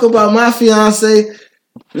you talk about my fiance,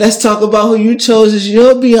 let's talk about who you chose as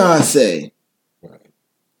your Beyonce. Right.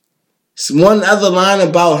 It's one other line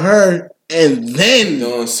about her, and then...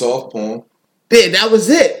 doing soft porn. Yeah, that was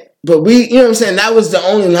it. But you know what I'm saying? That was the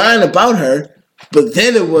only line about her. But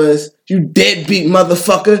then it was, you deadbeat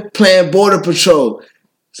motherfucker playing Border Patrol.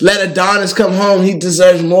 Let Adonis come home. He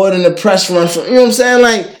deserves more than the press run from. You know what I'm saying?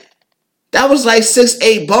 Like, that was like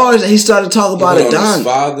 6-8 bars that he started talking about Adonis. He went on his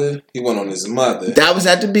father. He went on his mother. That was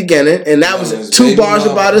at the beginning, and that was 2 bars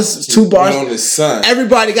about his 2 bars. He went on his son.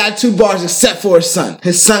 Everybody got 2 bars except for his son.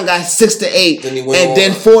 His son got 6 to 8,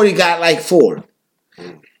 then 40 got like 4.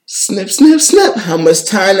 Snip, snip, snip. How much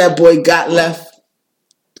time that boy got left?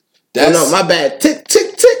 My bad. Tick,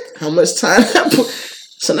 tick, tick. How much time that boy?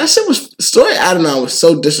 So that shit was Story I don't know was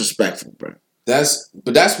so disrespectful, bro. That's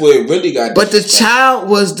where it really got. But the child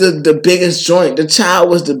was the biggest joint. The child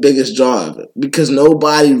was the biggest draw of it because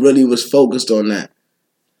nobody really was focused on that.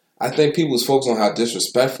 I think people was focused on how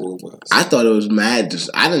disrespectful it was. I thought it was mad.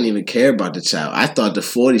 I didn't even care about the child. I thought the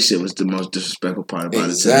 40 shit was the most disrespectful part about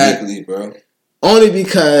it. Exactly, bro. Only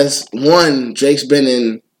because one, Drake's been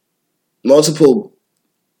in multiple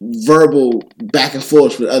verbal back and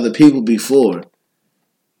forth with other people before.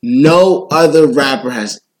 No other rapper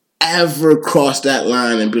has ever crossed that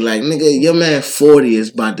line and be like, nigga, your man 40 is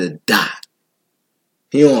about to die.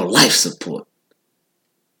 He on life support.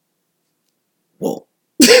 Whoa.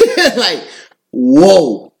 Like,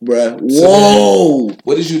 whoa, bruh. Whoa. So,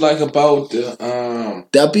 what did you like about the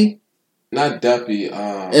Duppy? Not Duppy.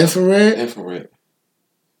 Infrared? Infrared.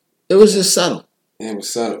 It was just subtle. It was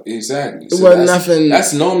subtle. Exactly. It wasn't nothing.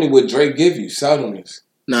 That's normally what Drake give you, subtleness.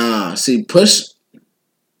 Nah, see, Push.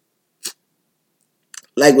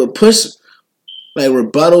 Like with Push, like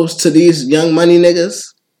rebuttals to these Young Money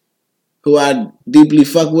niggas who I deeply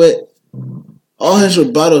fuck with, all his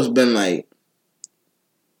rebuttals been like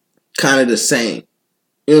kind of the same.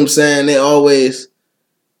 You know what I'm saying? They always,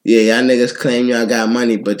 yeah, y'all niggas claim y'all got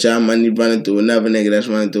money, but y'all money running through another nigga that's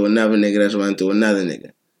running through another nigga that's running through another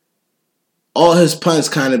nigga. All his punts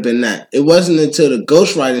kind of been that. It wasn't until the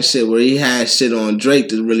ghostwriting shit where he had shit on Drake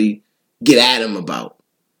to really get at him about.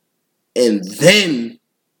 And then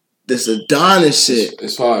this Adonis shit.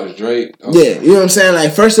 As far as Drake? Okay. Yeah, you know what I'm saying?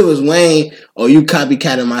 Like, first it was Wayne, you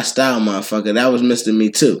copycatting my style, motherfucker. That was Mr. Me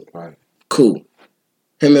Too. Right. Cool.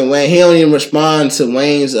 Him and Wayne, he don't even respond to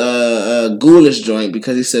Wayne's Ghoulish joint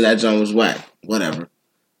because he said that joint was whack. Whatever.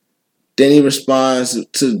 Then he responds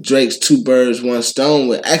to Drake's 2 Birds, 1 Stone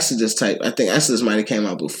with Exodus type. I think Exodus might have came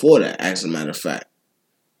out before that, as a matter of fact.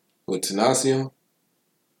 With Tenacion?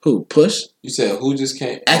 Who? Push? You said who just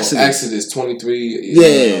came? Exodus. Exodus 23.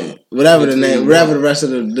 Yeah. Whatever the name, whatever the rest of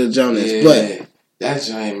the joint is. Yeah. But that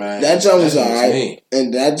joint, man. That joint was alright.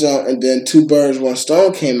 And that joint, and then 2 Birds, 1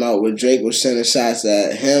 Stone came out where Drake was sending shots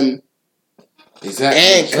at him. Exactly.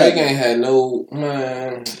 And Drake ain't had no,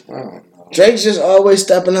 man, I don't know. Drake's just always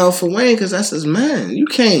stepping out for Wayne because that's his man. You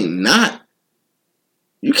can't knock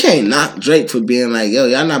Drake for being like, yo,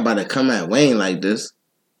 y'all not about to come at Wayne like this.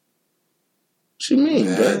 What you mean,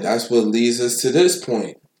 bro? That's what leads us to this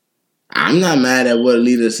point. I'm not mad at what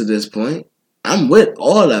leads us to this point. I'm with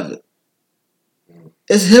all of it.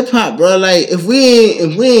 It's hip hop, bro. Like if we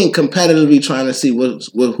ain't competitively trying to see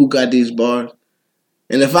who got these bars,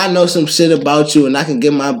 and if I know some shit about you and I can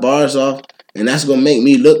get my bars off, and that's gonna make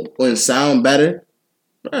me look and sound better,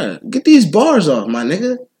 bro, get these bars off, my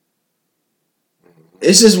nigga.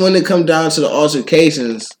 It's just when it come down to the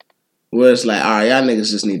altercations where it's like, all right, y'all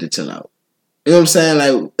niggas just need to chill out. You know what I'm saying?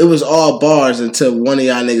 Like, it was all bars until one of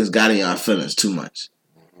y'all niggas got in y'all feelings too much.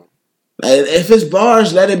 Like, if it's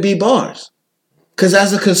bars, let it be bars. Because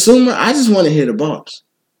as a consumer, I just want to hear the bars.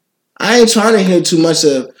 I ain't trying to hear too much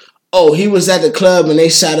of, oh, he was at the club and they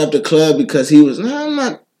shot up the club because he was... No, I'm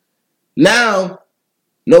not... Now,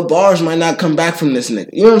 no bars might not come back from this nigga.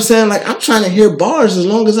 You know what I'm saying? Like, I'm trying to hear bars as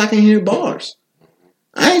long as I can hear bars.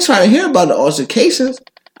 I ain't trying to hear about the altercations.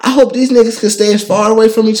 I hope these niggas can stay as far away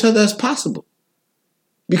from each other as possible.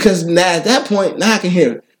 Because now at that point, now I can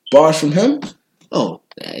hear bars from him. Oh,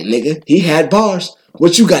 hey, nigga, he had bars.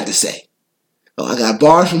 What you got to say? Oh, I got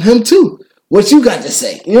bars from him too. What you got to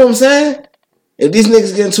say? You know what I'm saying? If these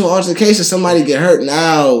niggas get into an altercation, somebody get hurt,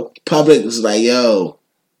 now public is like, yo,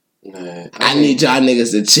 I need y'all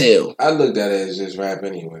niggas to chill. I looked at it as just rap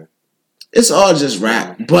anyway. It's all just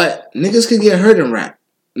rap. But niggas could get hurt in rap.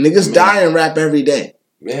 Niggas die in rap every day.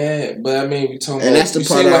 Yeah, but I mean, we talking and about, that's the you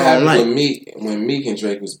part see what I don't happened like. with Meek when Meek and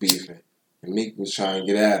Drake was beefing, and Meek was trying to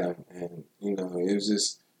get at him, and you know, it was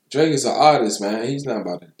just Drake is an artist, man. He's not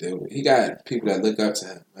about to deal with it. He got people that look up to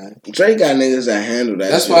him, man. Drake got niggas that handle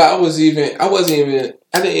that. That's shit. why I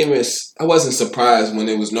wasn't surprised when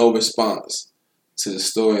there was no response to the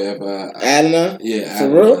story of Adana? Yeah, For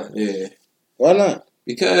Adana, real? yeah. Why not?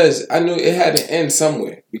 Because I knew it had to end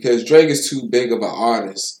somewhere. Because Drake is too big of an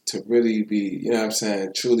artist to really be, you know what I'm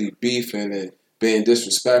saying, truly beefing and being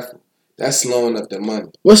disrespectful. That's slowing up the money.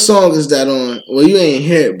 What song is that on? Well, you ain't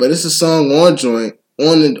hear it, but it's a song on joint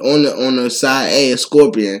on the side A of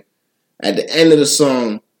Scorpion. At the end of the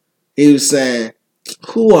song, he was saying,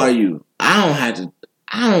 "Who are you? I don't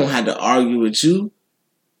have to argue with you,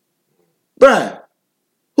 bruh.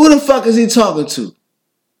 Who the fuck is he talking to?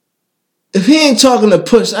 If he ain't talking to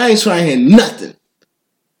Push, I ain't trying to hear nothing.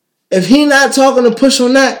 If he not talking to Push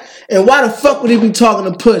on that, and why the fuck would he be talking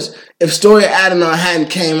to Push if Story of Adana hadn't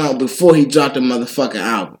came out before he dropped the motherfucking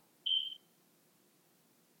album?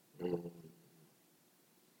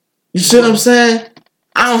 You see what I'm saying?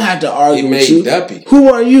 I don't have to argue with you. He made Duppy.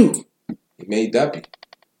 Who are you? He made Duppy.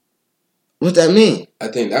 What that mean? I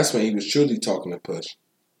think that's when he was truly talking to Push.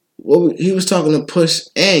 Well, he was talking to Push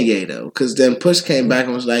and Ye though, because then Push came back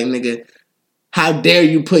and was like, nigga, how dare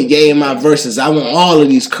you put Ye in my verses? I want all of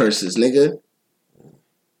these curses, nigga.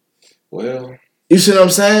 Well, you see what I'm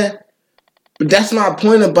saying? But that's my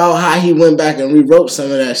point about how he went back and rewrote some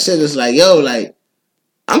of that shit. It's like, yo, like,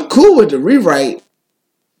 I'm cool with the rewrite.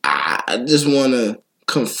 I just want to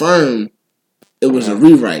confirm it was a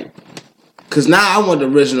rewrite. Because now I want the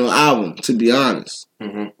original album, to be honest.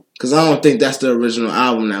 Because I don't think that's the original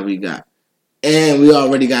album that we got. And we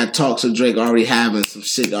already got talks of Drake already having some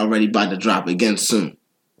shit already about to drop again soon.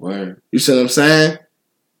 Word. You see what I'm saying?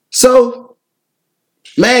 So,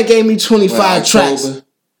 man gave me 25 tracks.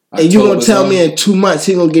 And you gonna tell me in 2 months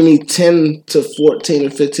he gonna give me 10 to 14 or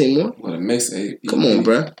 15 more? What a mixtape. Come on,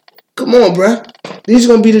 bruh. Come on, bruh. These are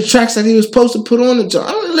gonna be the tracks that he was supposed to put on the joint.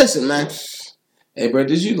 I mean, listen, man. Hey, bro,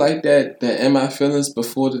 did you like that In My Feelings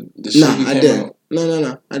before the shit Nah, I didn't. out?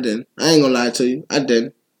 No, I didn't. I ain't gonna lie to you. I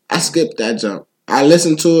didn't. I skipped that jump. I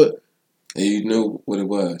listened to it. And you knew what it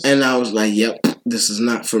was. And I was like, yep, this is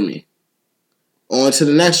not for me. On to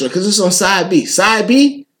the next one, because it's on side B. Side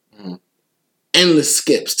B, endless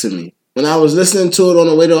skips to me. When I was listening to it on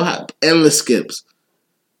the way to endless skips.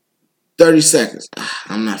 30 seconds.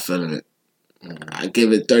 I'm not feeling it. I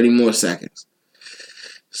give it 30 more seconds.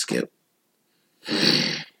 Skip.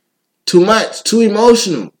 Too much. Too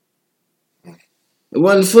emotional. It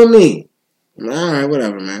wasn't for me. Alright,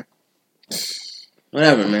 whatever, man.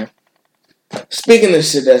 Whatever, man. Speaking of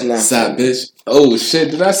shit that's not side funny. bitch. Oh,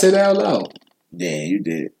 shit. Did I say that out loud? Yeah, you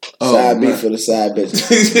did. Oh, side B man. for the side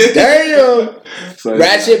bitch. Damn. Sorry.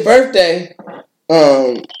 Ratchet birthday.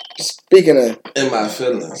 Speaking of In My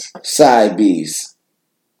Feelings. side B's,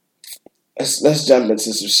 let's jump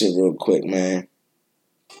into some shit real quick, man.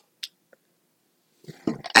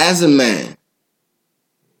 As a man,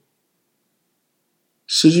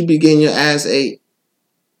 should you be getting your ass ate?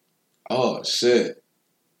 Oh, shit.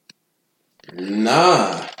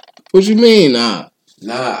 Nah. What you mean, nah?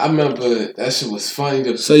 Nah, I remember that shit was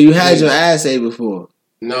funny. So you had your ass ate before?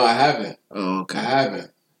 No, I haven't. Oh, I okay.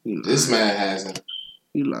 haven't. This man hasn't.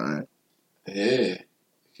 You lying. Yeah.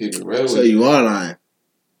 Keep it real So with you are lying.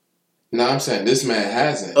 No, I'm saying this man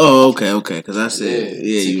hasn't. Oh, okay. Because I said, yeah, to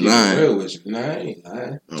you keep it lying. real with you. Nah, I ain't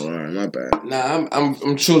lying. Oh, all right, my bad. Nah,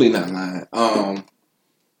 I'm truly not lying.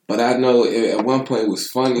 But I know at one point it was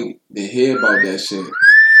funny to hear about that shit.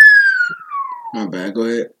 My bad. Go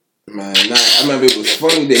ahead. Man, I remember it was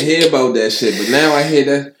funny to hear about that shit, but now I hear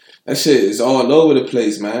that That shit is all over the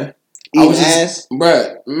place, man. Eating ass?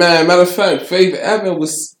 Bruh, man, matter of fact, Faith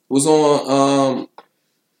Evans was on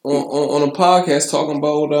a podcast talking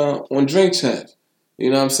about on Drink Champs. You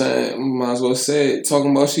know what I'm saying? Might as well say it.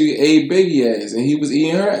 Talking about she ate Biggie ass and he was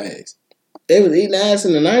eating her ass. They was eating ass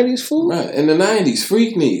in the 90s, fool? Right, in the 90s.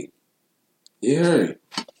 Freak Need. You heard.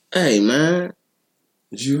 Hey, man.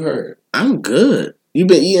 You heard. I'm good. You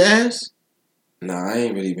been eating ass? Nah, I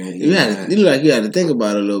ain't really been eating ass. You look like you had to think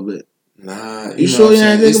about it a little bit. Nah. You sure you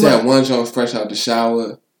had to think about it? It's that one joint fresh out the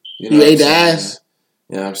shower. You ate the ass?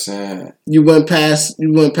 You know what I'm saying? You went past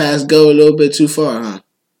go a little bit too far, huh?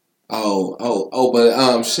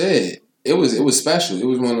 But shit. It was special. It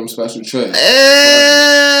was one of them special trips.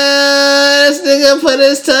 This nigga put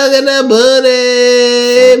his tongue in that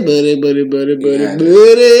booty. Booty.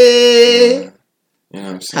 You know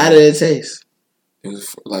what I'm saying? How did it taste? It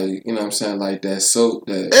was like, you know what I'm saying, like that soap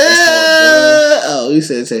that. Oh, you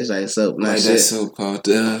said it tastes like soap, not like shit. That soap called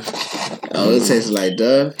Dove. Oh, it tastes like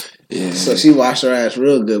Dove? Yeah. So she washed her ass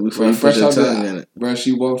real good before you put your tongue in it. Bro,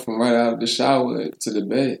 she walked from right out of the shower to the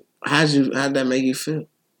bed. How'd that make you feel?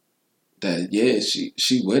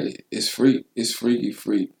 She with it. It's freaky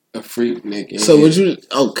freak. A freak nigga. So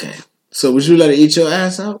would you let her eat your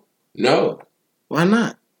ass out? No. Why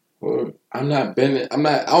not? Well, I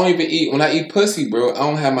don't even eat. When I eat pussy, bro, I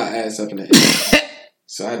don't have my ass up in the air.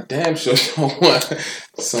 So I damn sure don't want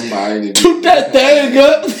somebody to toot that thing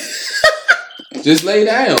up. Just lay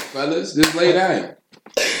down, fellas. Just lay down.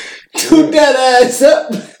 Toot that ass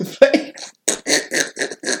up.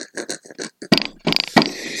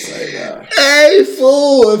 Hey,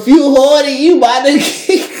 fool, if you horny, you about to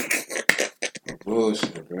get...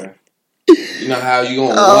 Bullshit, bro. You know how you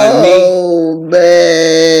on one knee? Oh,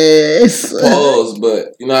 man. Pause,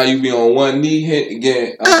 but you know how you be on one knee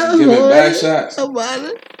giving back shots?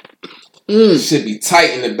 About it. Should be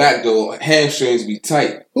tight in the back, though. Hamstrings be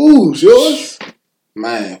tight. Who's yours?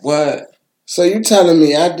 Man, what? So you telling me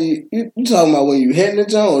you talking about when you hitting the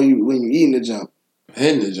jump or when you eating the jump?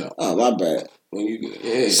 Hitting the jump. Oh, my bad.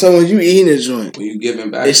 Yeah. So when you eating the joint, when you giving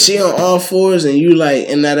back, is she on all fours and you like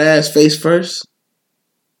in that ass face first,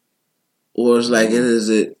 or is like is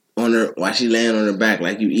it on her while she laying on her back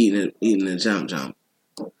like you eating the jump?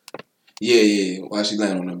 Yeah. While she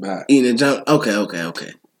laying on her back, eating the jump.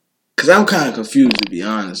 Okay. Cause I'm kind of confused to be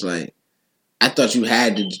honest. Like I thought you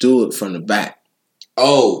had to do it from the back.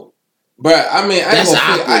 Oh, but I mean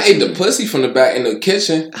I ate the pussy from the back in the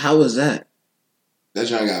kitchen. How was that? That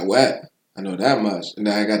joint got wet. I know that much. And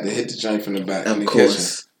then I got to hit the joint from the back in the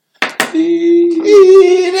course. kitchen.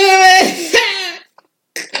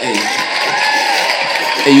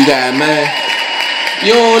 Hey, you got it, man.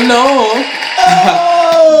 You don't know.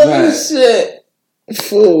 Oh, right. Shit.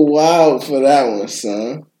 Full wild for that one,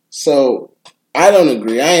 son. So, I don't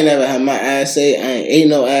agree. I ain't never had my ass ate. I ain't ate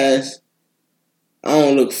no ass. I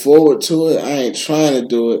don't look forward to it. I ain't trying to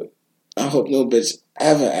do it. I hope no bitch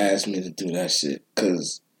ever asks me to do that shit.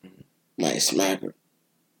 Because might smack her.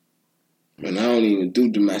 And I don't even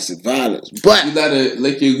do domestic violence. But you let her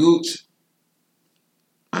lick your gooch?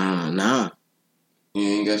 Nah.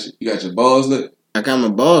 You got your balls licked? I got my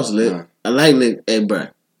balls licked. Nah. I like lick. Hey,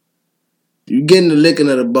 bruh. You getting the licking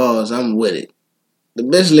of the balls, I'm with it. The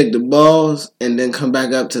bitch lick the balls and then come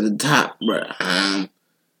back up to the top, bruh.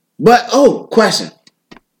 But, question.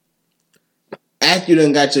 After you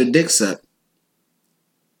done got your dick sucked,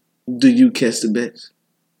 do you kiss the bitch?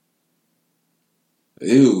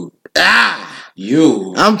 Ew.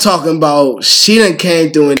 You. I'm talking about she done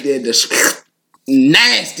came through and did the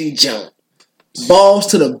nasty jump. Balls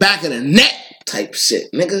to the back of the neck type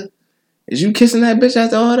shit, nigga. Is you kissing that bitch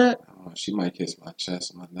after all that? Oh, she might kiss my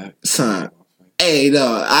chest and my neck. Son. Hey,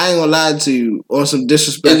 no, I ain't gonna lie to you on some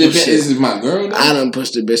disrespectful shit. Is it my girl, though? I done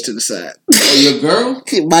pushed the bitch to the side. Oh, your girl?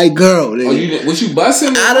 My girl, nigga. Was you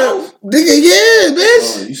busting her? Nigga, yeah,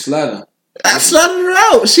 bitch. Oh, you slut her. I slutted her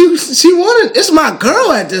out. She wanted. It's my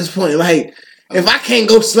girl at this point. Like, if I can't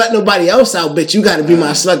go slut nobody else out, bitch, you got to be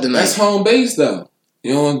my slut tonight. That's home base though.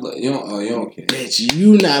 You don't care. Bitch,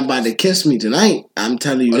 you not about to kiss me tonight. I'm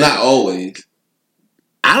telling you. Not always.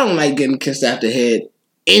 I don't like getting kissed after head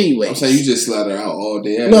anyway. I'm saying you just slut her out all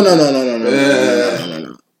day. No.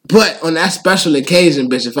 But on that special occasion,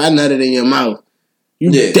 bitch, if I nutted in your mouth,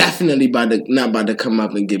 you definitely not about to come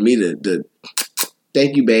up and give me the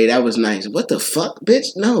thank you, babe. That was nice. What the fuck,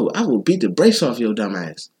 bitch? No, I will beat the brakes off your dumb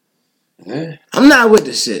ass. Yeah. I'm not with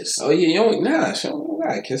the shits. Oh yeah, you don't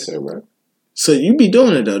gotta kiss her, bro. So you be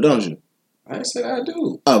doing it though, don't you? I ain't said I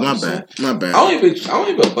do. Oh, my bad. My bad. I don't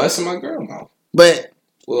even bust in my girl mouth. But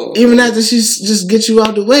even after she just get you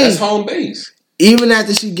out the way, that's home base. Even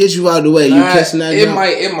after she gets you out the way, you kissing that It girl?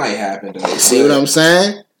 might happen though. See what I'm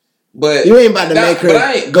saying? But you ain't about to make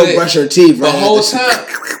her go brush her teeth right the whole time.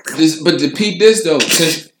 But to peep this though,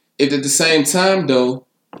 since if at the same time though,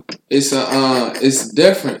 it's a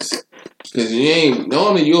difference because you ain't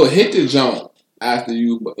normally you'll hit the jump after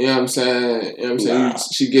you know what I'm saying. You know what I'm saying?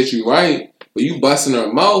 She gets you right, but you busting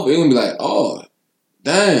her mouth, it gonna be like, oh,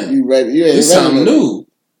 damn, you ready? You ain't it's ready something new.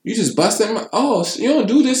 You just busting my. Oh, you don't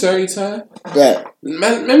do this every time. Right.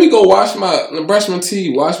 Let me go brush my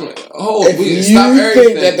teeth, wash my. Oh, if we you stop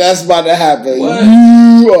everything. think that's about to happen, what?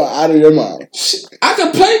 You are out of your mind. I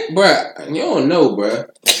can play, bruh. You don't know, bruh.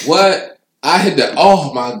 What? I hit the.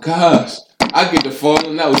 Oh my gosh! I get the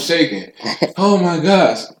falling out, shaking. Oh my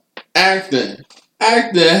gosh! Acting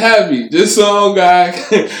heavy. This song guy.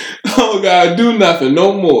 Oh God, do nothing,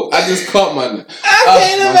 no more. I just caught my. I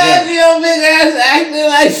can't imagine your big ass acting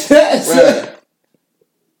like that.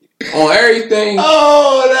 Bruh. On everything.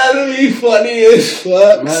 Oh, that'll be funny as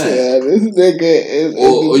fuck. Man, this nigga is.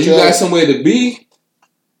 Or you got somewhere to be.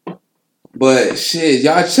 But shit,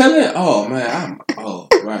 y'all chilling? Oh man,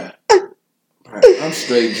 right. I'm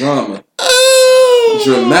straight drama. Oh,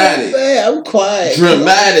 dramatic. Man, I'm quiet.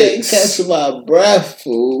 Dramatic. I can't catch my breath,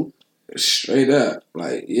 fool. Straight up,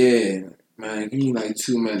 like yeah, man. Give me like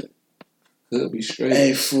 2 minutes. Could be straight.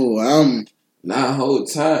 Hey, fool, I'm not whole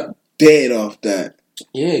time. Dead off that.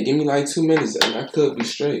 Yeah, give me like 2 minutes, and I could be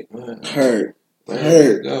straight. Man. Hurt.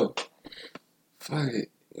 Go. Fuck it.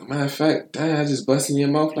 Matter of fact, damn, I just busting your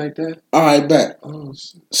mouth like that. All right, bet. Oh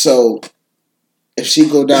shit. So, if she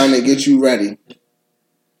go down and get you ready,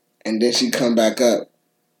 and then she come back up,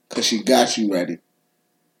 cause she got you ready,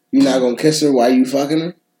 you not gonna kiss her while you fucking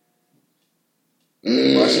her?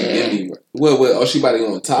 Why she get me? What? Oh, she about to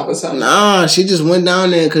go on top or something? Nah, she just went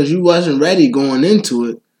down there because you wasn't ready going into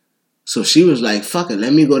it. So she was like, fuck it,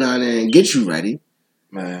 let me go down there and get you ready.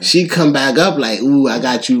 Man. She come back up like, ooh, I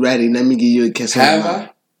got you ready. Let me give you a kiss. Have I?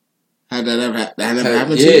 Had that ever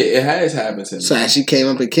happened to you? Yeah, it has happened to me. So she came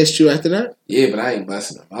up and kissed you after that? Yeah, but I ain't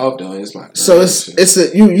busting them out though. It's my so it's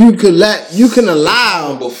a you can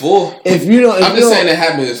allow before if you don't. I'm just saying it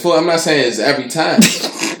happens before. I'm not saying it's every time.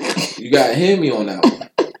 You gotta hear me on that one.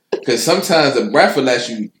 Because sometimes the breath will let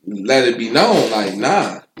it be known, like,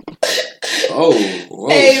 nah. Oh, whoa,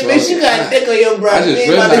 hey, bitch, you got dick on your breath. I just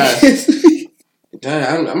realized,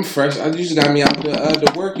 damn, I'm fresh. You just got me out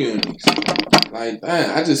the work units. Like,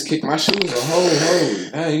 damn, I just kicked my shoes a whole.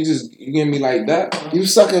 Damn, you give me like that. You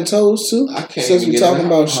sucking toes too? I can't. Since we talking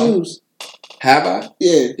about shoes. Have I?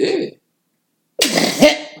 Yeah. Yeah.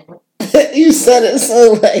 You said it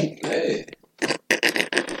so like. Hey.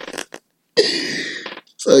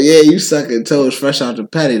 So yeah, you sucking toes fresh out the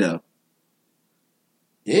petty though.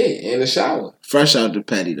 Yeah, in the shower. Fresh out the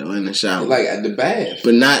petty though, in the shower. Like at the bath.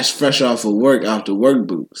 But not fresh off of work, out the work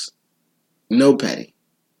boots. No petty.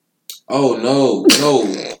 Oh no,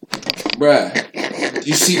 bruh.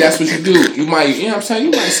 You see, that's what you do. You know what I'm saying?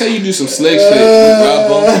 You might say you do some slick shit.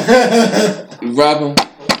 You rub them,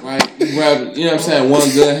 right? You know what I'm saying? One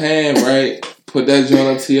good hand, right? Put that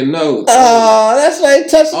joint up to your nose. Oh, that's like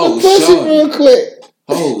touching the pussy sure. real quick.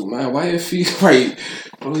 Oh man, why your feet right?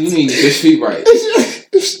 Oh, you need your feet right.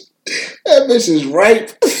 That bitch is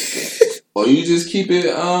ripe. Or you just keep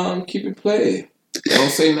it playing.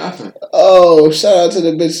 Don't say nothing. Oh, shout out to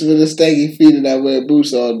the bitches with the stanky feet and I wear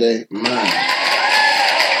boots all day. Man.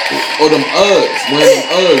 Or them Uggs. Wearing them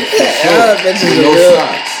Uggs. Bitches no real.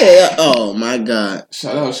 socks. Yeah, oh my God.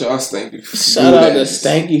 Shout out Stanky. Shout out to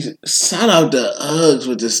Stanky. Shout out to Uggs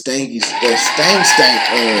with the stanky. The stank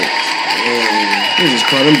Uggs. You just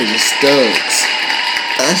call them bitches stugs.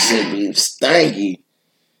 That shit be stanky.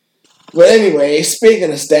 But anyway,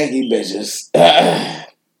 speaking of stanky bitches,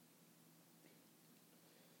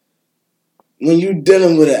 when you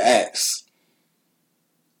dealing with an ex,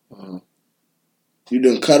 you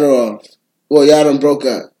done cut her off. Well, y'all done broke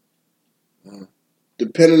up.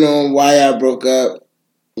 Depending on why y'all broke up,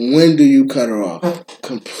 when do you cut her off?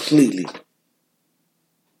 Completely.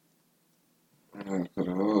 Cut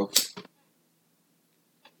her off.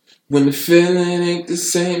 When the feeling ain't the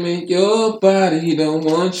same in your body, he don't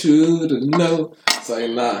want you to know. It's like,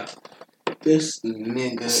 nah. This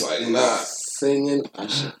nigga it's like, nah. Singing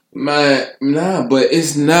Usher. Man, nah, but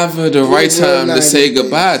it's never the right time to say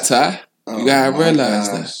goodbye, Ty. You gotta realize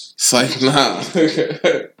that. It's like, nah.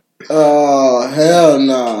 Oh, hell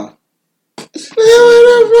no. But when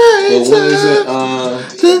is it,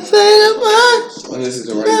 to say goodbye? When is it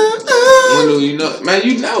the right when do you know? Man,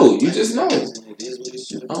 you know. You just know.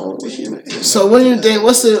 Oh, so what do you think?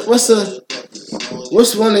 What's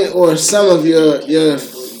one of, or some of your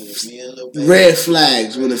red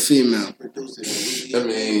flags with a female? I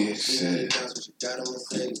mean, shit.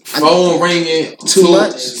 Phone ringing Too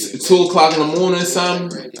much? 2 o'clock in the morning,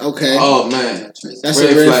 something. Okay. Oh man, That's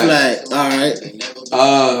a red flag. All right.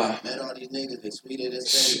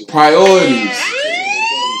 Priorities.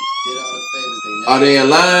 Are they in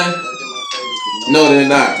line? No, they're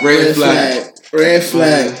not. Red flag. Red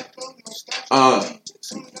flag.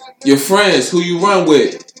 Your friends, who you run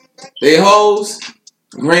with, they hoes.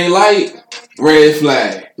 Green light. Red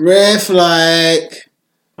flag. Red flag.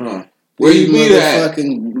 Where you meet at?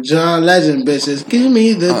 Fucking John Legend bitches. Give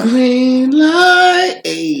me the green light.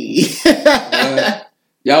 Hey.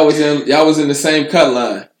 Y'all was in the same cut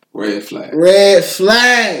line. Red flag. Red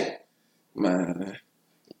flag. Man.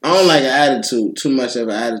 I don't like an attitude. Too much of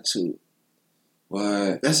an attitude.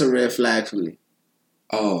 What? That's a red flag for me.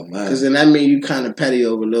 Oh man. Because then that means you kind of petty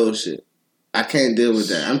over little shit. I can't deal with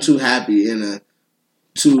that. I'm too happy in a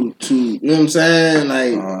you know what I'm saying?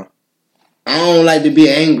 Like I don't like to be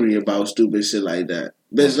angry about stupid shit like that.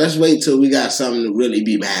 Bitch, let's wait till we got something to really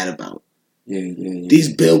be mad about. Yeah.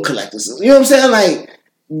 These bill collectors. You know what I'm saying? Like,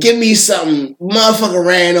 give me something. Motherfucker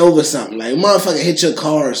ran over something. Like, motherfucker hit your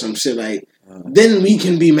car or some shit. Like, then we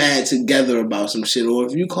can be mad together about some shit. Or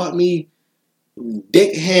if you caught me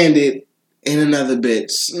dick-handed in another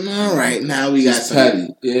bitch. All right, now we got petty.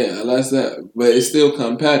 Yeah, that's that. But it still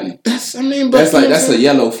come petty. That's a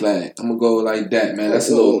yellow flag. I'm gonna go like that, man. That's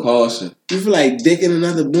a little caution. You feel like dick in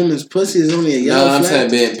another woman's pussy is only a yellow flag? I'm saying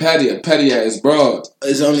being petty. A petty ass broad.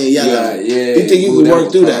 It's only a yellow. Yeah. You think you can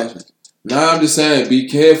work through that? Nah, I'm just saying, be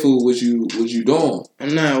careful what you doing.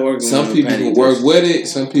 I'm not working. Some people can work with it.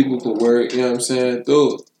 Some people can work. You know what I'm saying?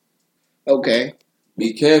 Through it. Okay.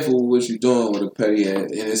 Be careful what you're doing with a petty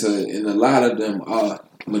ass, and a lot of them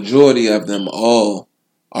majority of them all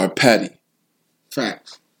are petty.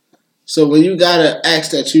 Facts. So when you got an ex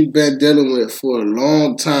that you've been dealing with for a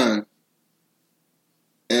long time,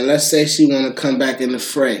 and let's say she want to come back in the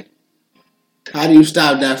fray, how do you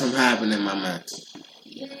stop that from happening, my man?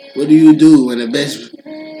 What do you do when a bitch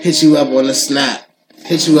hits you up on the Snap,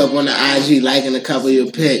 hit you up on the IG, liking a couple of your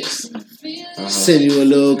pics? Send you a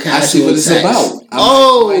little casual I see what it's text. about.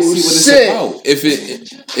 I see what shit. it's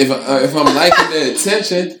about. If I'm liking the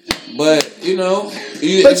attention, but you know,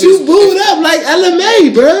 but you booed up like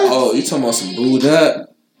LMA, bro. Oh, you talking about some booed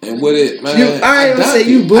up and with it, man? I ain't gonna say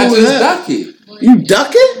you booed up. I just duck it. You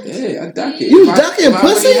ducking? Yeah, I duck it. You ducking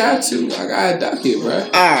pussy? If I have to, I gotta duck it, bro.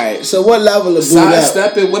 All right. So what level of booed up?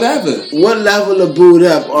 Sidestep it, whatever. What level of booed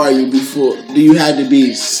up are you before? Do you have to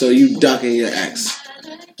be so you ducking your ex?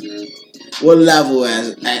 What level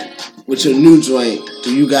with your new joint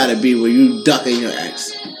do you gotta be where you ducking your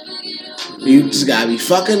ex? You just gotta be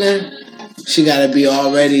fucking her. She gotta be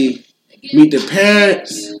already meet the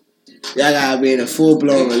parents. Y'all gotta be in a full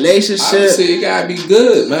blown relationship. Obviously, it gotta be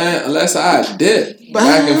good, man. Unless I dip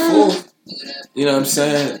back and forth. You know what I'm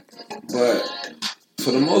saying? But for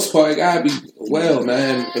the most part, it gotta be well,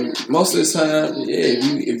 man. And most of the time, if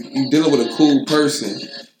you dealing with a cool person,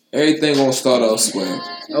 everything gonna start off swell.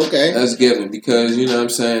 Okay. That's given because, you know what I'm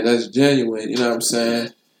saying, that's genuine, you know what I'm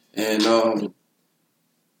saying? And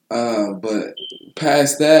but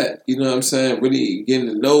past that, you know what I'm saying, really getting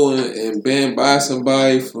to know and being by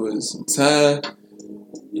somebody for some time,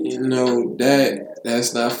 you know,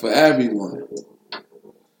 that's not for everyone.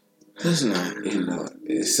 It's not. You know,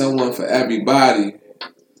 it's someone for everybody.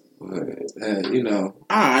 But you know.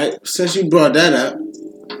 Alright, since you brought that up,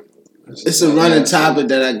 it's a running topic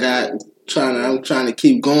that I got. I'm trying to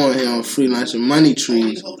keep going here on Free Lunch and Money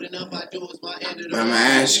Trees. I'm gonna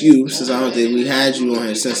ask you, since I don't think we had you on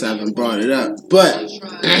here since I haven't brought it up. But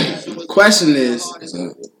question is,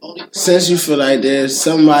 since you feel like there's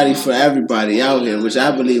somebody for everybody out here, which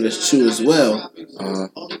I believe is true as well,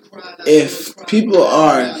 if people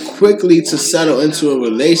are quickly to settle into a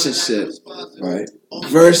relationship, right,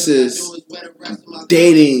 versus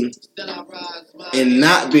dating and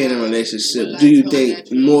not being in a relationship, do you think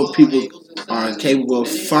more people are capable of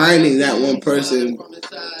finding that one person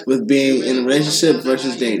with being in a relationship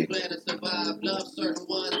versus dating?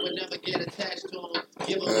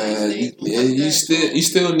 You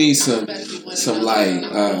still need some like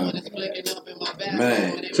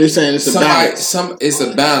man. So you're saying it's a balance? It's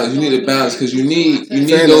a balance. You need a balance because you need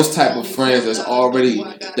those type of friends that's already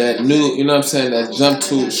that new. You know what I'm saying? That jump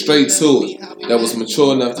straight to it. That was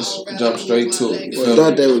mature enough to jump straight to it. I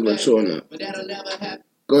thought they was mature enough.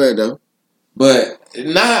 Go ahead though. But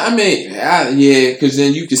because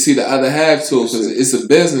then you can see the other half too. Because it's a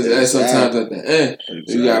business. That sometimes at the end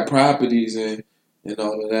you got properties and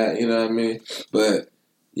all of that. You know what I mean? But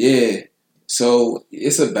yeah, so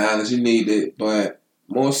it's a balance. You need it, but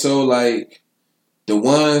More so like the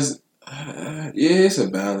ones. Yeah, it's a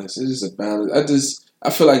balance. It's just a balance. I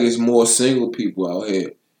feel like it's more single people out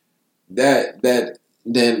here that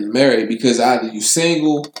than married, because either you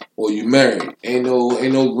single or you married. Ain't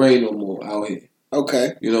no gray no more out here.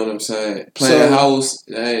 Okay. You know what I'm saying? Playing house,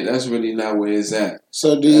 that's really not where it's at.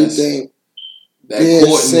 So do you think that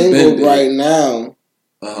being single right now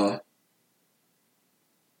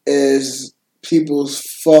is people's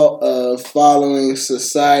fault of following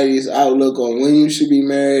society's outlook on when you should be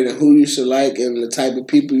married and who you should like and the type of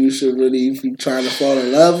people you should really be trying to fall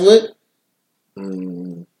in love with?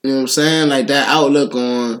 You know what I'm saying? Like that outlook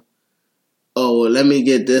on, oh, well, let me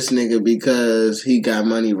get this nigga because he got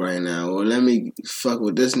money right now. Or let me fuck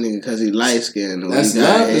with this nigga because he light skinned. That's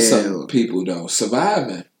love to some people, though.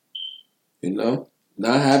 Surviving. You know?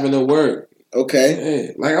 Not having to work. Okay.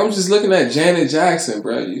 Yeah. Like, I was just looking at Janet Jackson,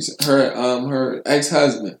 bro. Her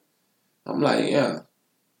ex-husband. I'm like, yeah.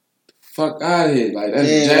 Fuck out of here. Like, that's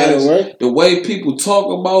Janet. The way people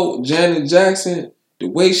talk about Janet Jackson, the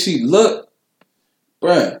way she looked,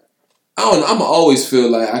 bruh. I'ma always feel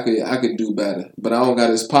like I could do better, but I don't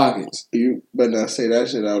got his pockets. You better not say that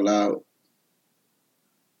shit out loud.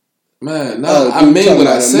 Man, I mean what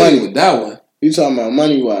I say with that one. You talking about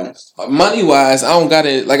money wise? Money wise, I don't got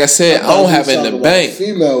it. Like I said, I don't have it in the bank.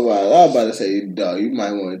 Female wise, I was about to say, dog, you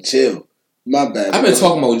might want to chill. My bad. I've been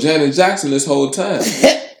talking about Janet Jackson this whole time.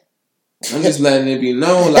 I'm just letting it be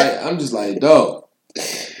known. Like I'm just like, dog.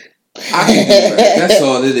 I can do better. That's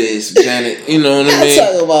all it is, Janet. You know what I mean? I'm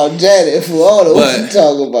talking about Janet for all the what you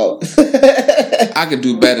talking about. I could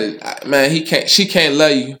do better, man. He can't. She can't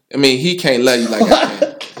love you. I mean, he can't love you like I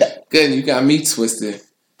can. Good, you got me twisted.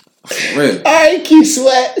 For real. All right, keep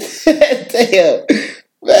sweat. Damn.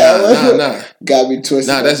 Man, nah. Got me twisted.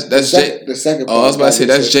 Nah, that's J. The second part. Oh, I was about to say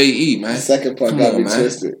that's J.E., man. The second part got me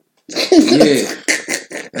twisted. Yeah,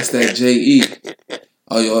 that's that J.E.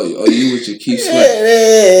 Oh, you with your Keith Sweat?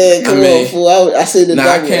 Yeah, come on, fool. I see the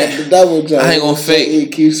double jump. I ain't gonna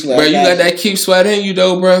fake. Keith Sweat. Bro, you got that Keith Sweat in you,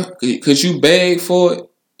 though, bro? Could you beg for it?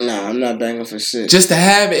 Nah, I'm not begging for shit. Just to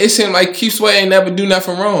have it. It seemed like Keith Sweat ain't never do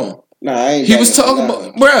nothing wrong. Nah, I ain't. He was talking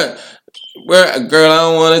about, bro, girl, I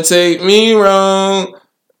don't want to take me wrong.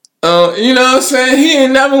 You know what I'm saying? He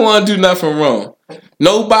ain't never want to do nothing wrong.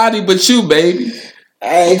 Nobody but you, baby.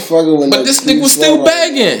 I ain't fucking with. But this nigga was still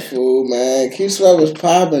begging. Fool, man. Keith Sweat was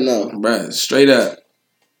popping though. Bruh, straight up.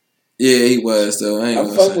 Yeah, he was though. I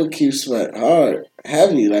fuck with Keith Sweat hard,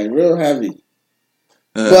 heavy, like real heavy.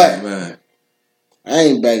 But man, I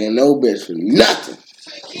ain't begging no bitch for nothing.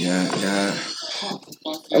 Yeah.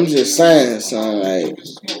 I'm just saying, son. Like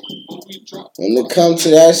when it comes to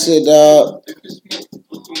that shit, dog,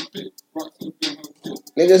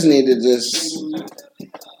 niggas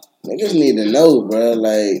need to know, bro.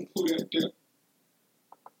 Like,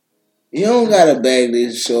 you don't gotta beg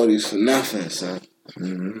these shorties for nothing, son.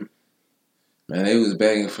 Mm-hmm. Man, they was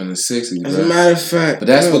begging from the 60s, bro. As a matter of fact. But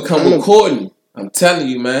that's what come with courting. I'm telling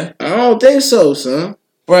you, man. I don't think so, son.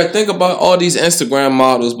 Bro, think about all these Instagram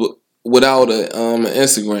models without an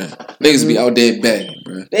Instagram. Niggas be out there begging,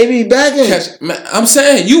 bro. They be begging. Man, I'm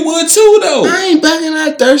saying, you would too, though. I ain't begging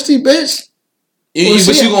that thirsty bitch.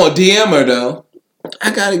 But you gonna DM her, though.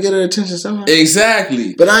 I gotta get her attention somehow.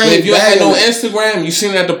 Exactly. But I ain't. If you had no Instagram, you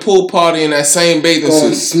seen her at the pool party in that same bathing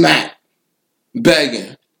suit. Smack.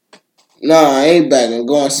 Begging. No, I ain't begging. I'm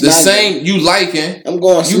going smack. The same you liking. I'm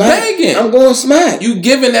going smack. You begging. I'm going smack. You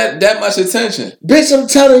giving that much attention. Bitch, I'm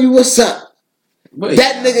telling you what's up. Wait.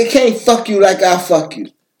 That nigga can't fuck you like I fuck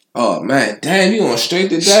you. Oh man, damn, you going straight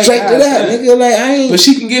to that? Straight to that, nigga. Like I ain't. But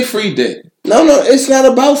she can get free dick. No, it's not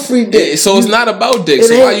about free dick. So it's not about dick.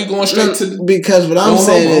 So why you going straight to the... Because what I'm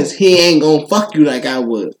saying is he ain't gonna fuck you like I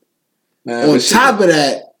would. Man, on top of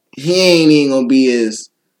that, he ain't even gonna be as...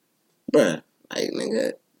 Bruh, like,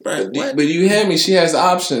 nigga... Bruh, but you hear me? She has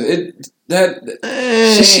options. She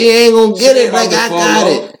ain't gonna get it like I got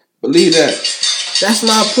it. Believe that. That's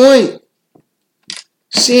my point.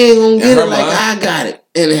 She ain't gonna get it like I got it.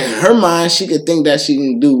 And in her mind, she could think that she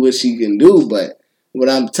can do what she can do, but... What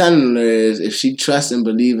I'm telling her is, if she trusts and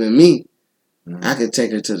believes in me, I can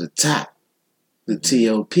take her to the top, the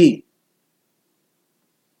T.O.P.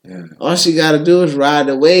 Yeah. All she got to do is ride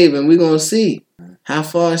the wave, and we're going to see how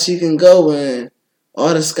far she can go and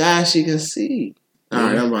all the sky she can see. All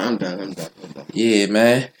right, I'm done. Yeah,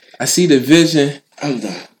 man. I see the vision. I'm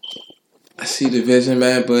done. I see the vision,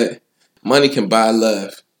 man, but money can buy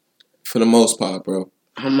love for the most part, bro.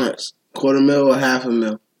 How much? $250,000 or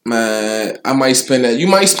 $500,000? Man, I might spend that. You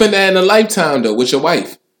might spend that in a lifetime, though, with your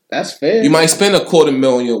wife. That's fair. You might spend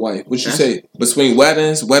 $250,000 on your wife. What you say? Between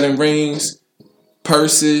weddings, wedding rings,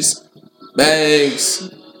 purses, bags,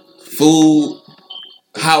 food,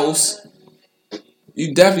 house.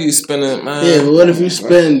 You definitely spending, man. Yeah, but what if you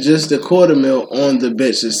spend just $250,000 on the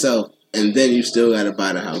bitch itself, and then you still gotta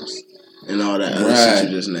buy the house and all that other shit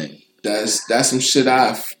you just named? That's some shit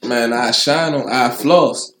I shine on. I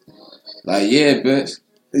floss. Like, yeah, bitch.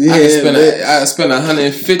 Yeah, I spend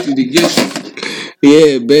 $150 to get you.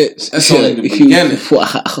 Yeah, bitch. That's only the beginning.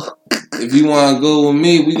 Wow. If you want to go with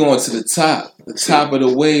me, we going to the top of the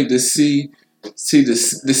wave to see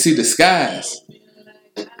the skies.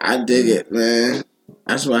 I dig it, man.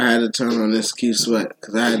 That's why I had to turn on this Keith Sweat,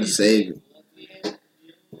 because I had to save it.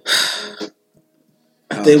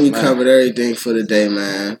 I think we covered everything for the day,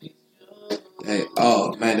 man. Hey,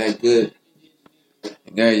 oh man, that good.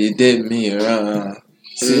 Girl, you did me wrong.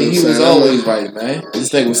 See, he was always right, man. This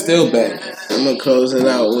thing was still bad. I'm gonna close it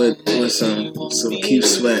out with some Keith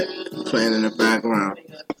Sweat playing in the background.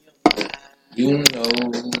 You know,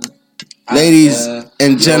 ladies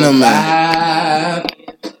and gentlemen,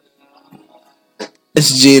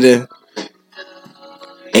 it's Jeter,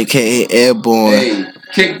 aka Airborne. Hey,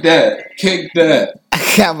 kick that. I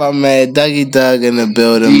got my man Dougie Doug in the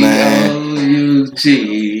building, man.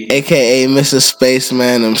 D-O-U-G. AKA Mr.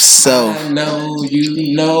 Spaceman himself. I know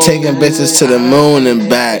you know. Taking bitches to the moon and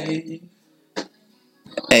back.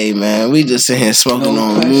 Hey man, we just sitting here smoking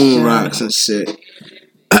on moon rocks and shit.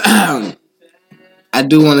 I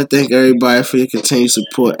do want to thank everybody for your continued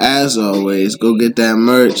support. As always, go get that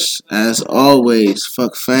merch. As always,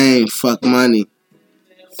 fuck fame, fuck money,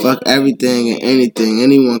 fuck everything and anything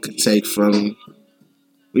anyone can take from you.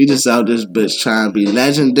 We just out this bitch trying to be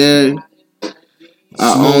legendary.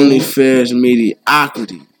 Our only fear is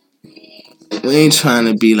mediocrity. We ain't trying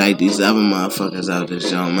to be like these other motherfuckers out this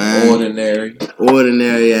joint, man. Ordinary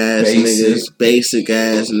ass niggas. Basic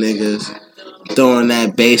ass niggas. Throwing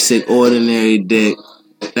that basic ordinary dick.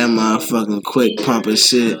 That motherfucking quick pumping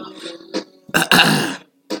shit.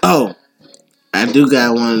 Oh, I do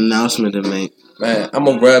got one announcement to make. Man, I'm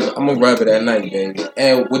gonna rap it at night, baby.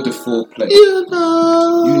 And with the full play. You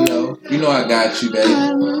know I got you, baby.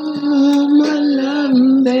 I my love,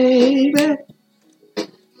 baby.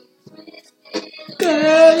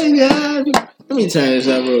 Girl, let me turn this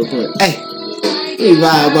up real quick. Hey, let me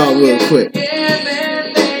vibe out real quick.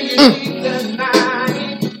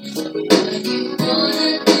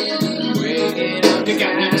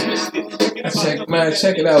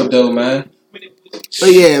 Check it out though, man.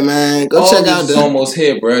 But yeah, man, go check out the. Almost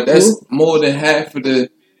here, bro. That's more than half of the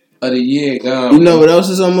year gone. You know what else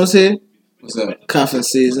is almost here? What's up? Cuffing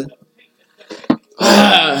season.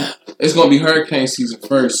 It's gonna be hurricane season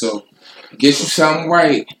first, so get you something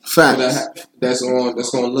right. Facts. That's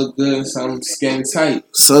gonna look good and something skin tight.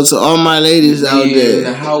 So to all my ladies out there in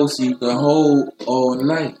the house, you can hold all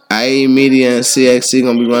night. IE Media and CXC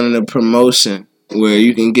gonna be running a promotion where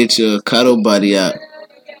you can get your cuddle buddy up.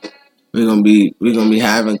 We're gonna be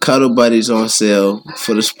having cuddle buddies on sale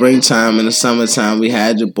for the springtime and the summertime. We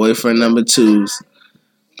had your boyfriend number 2s,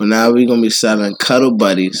 but now we're gonna be selling cuddle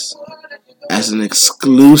buddies as an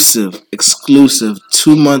exclusive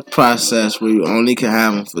 2-month process where you only can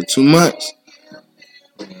have them for 2 months,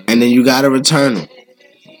 and then you gotta return them.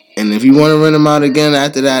 And if you want to rent them out again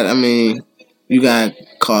after that, I mean, you gotta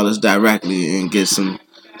call us directly and get some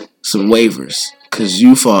waivers, cause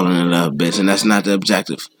you falling in love, bitch, and that's not the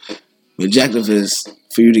objective. The objective is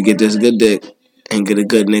for you to get this good dick and get a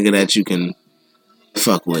good nigga that you can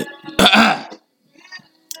fuck with.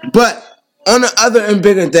 But on the other and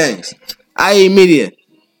bigger things, IE Media,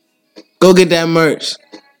 go get that merch.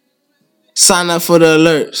 Sign up for the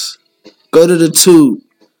alerts. Go to the tube.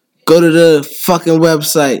 Go to the fucking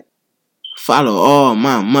website. Follow all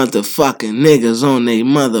my motherfucking niggas on they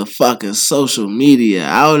motherfucking social media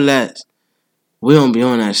outlets. We don't be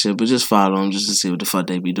on that shit, but just follow them just to see what the fuck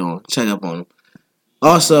they be doing. Check up on them.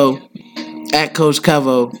 Also, at Coach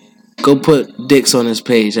Cavo, go put dicks on his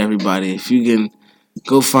page, everybody. If you can,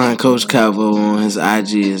 go find Coach Cavo on his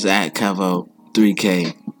IG. Is at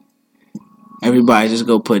Cavo3K. Everybody, just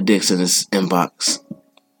go put dicks in his inbox.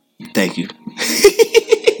 Thank you.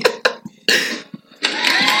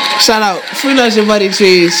 Shout out, free lunch and buddy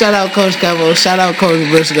trees. Shout out Coach Cavo. Shout out Coach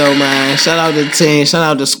Briscoe, man. Shout out the team. Shout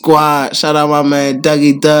out the squad. Shout out my man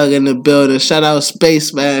Dougie Doug in the building. Shout out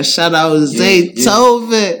Spaceman. Shout out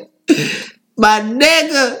Zaytoven. My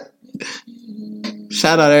nigga.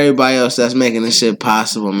 Shout out everybody else that's making this shit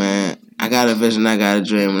possible, man. I got a vision, I got a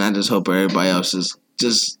dream, and I just hope everybody else is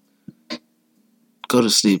just go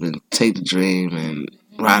to sleep and take the dream and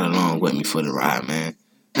ride along with me for the ride, man.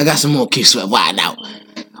 I got some more Keith Sweat. Why now?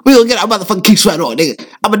 We gonna get our motherfucking Keith Sweat on, nigga.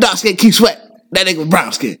 I'm a dark skin Keith Sweat. That nigga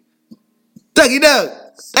brown skin. Dougie Doug.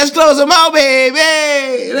 Let's close them out,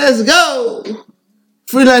 baby. Let's go.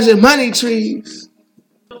 Free lunch and money trees.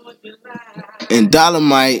 And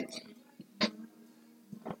Dolomite.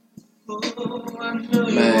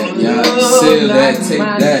 Man, y'all seal that, take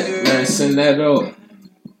that, man, send that over.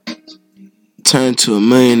 Turn to $1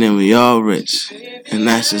 million and we all rich. And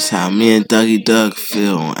that's just how me and Dougie Doug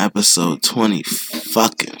feel on episode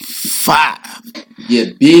 25. Yeah,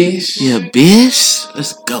 bitch. Yeah, bitch.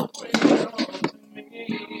 Let's go.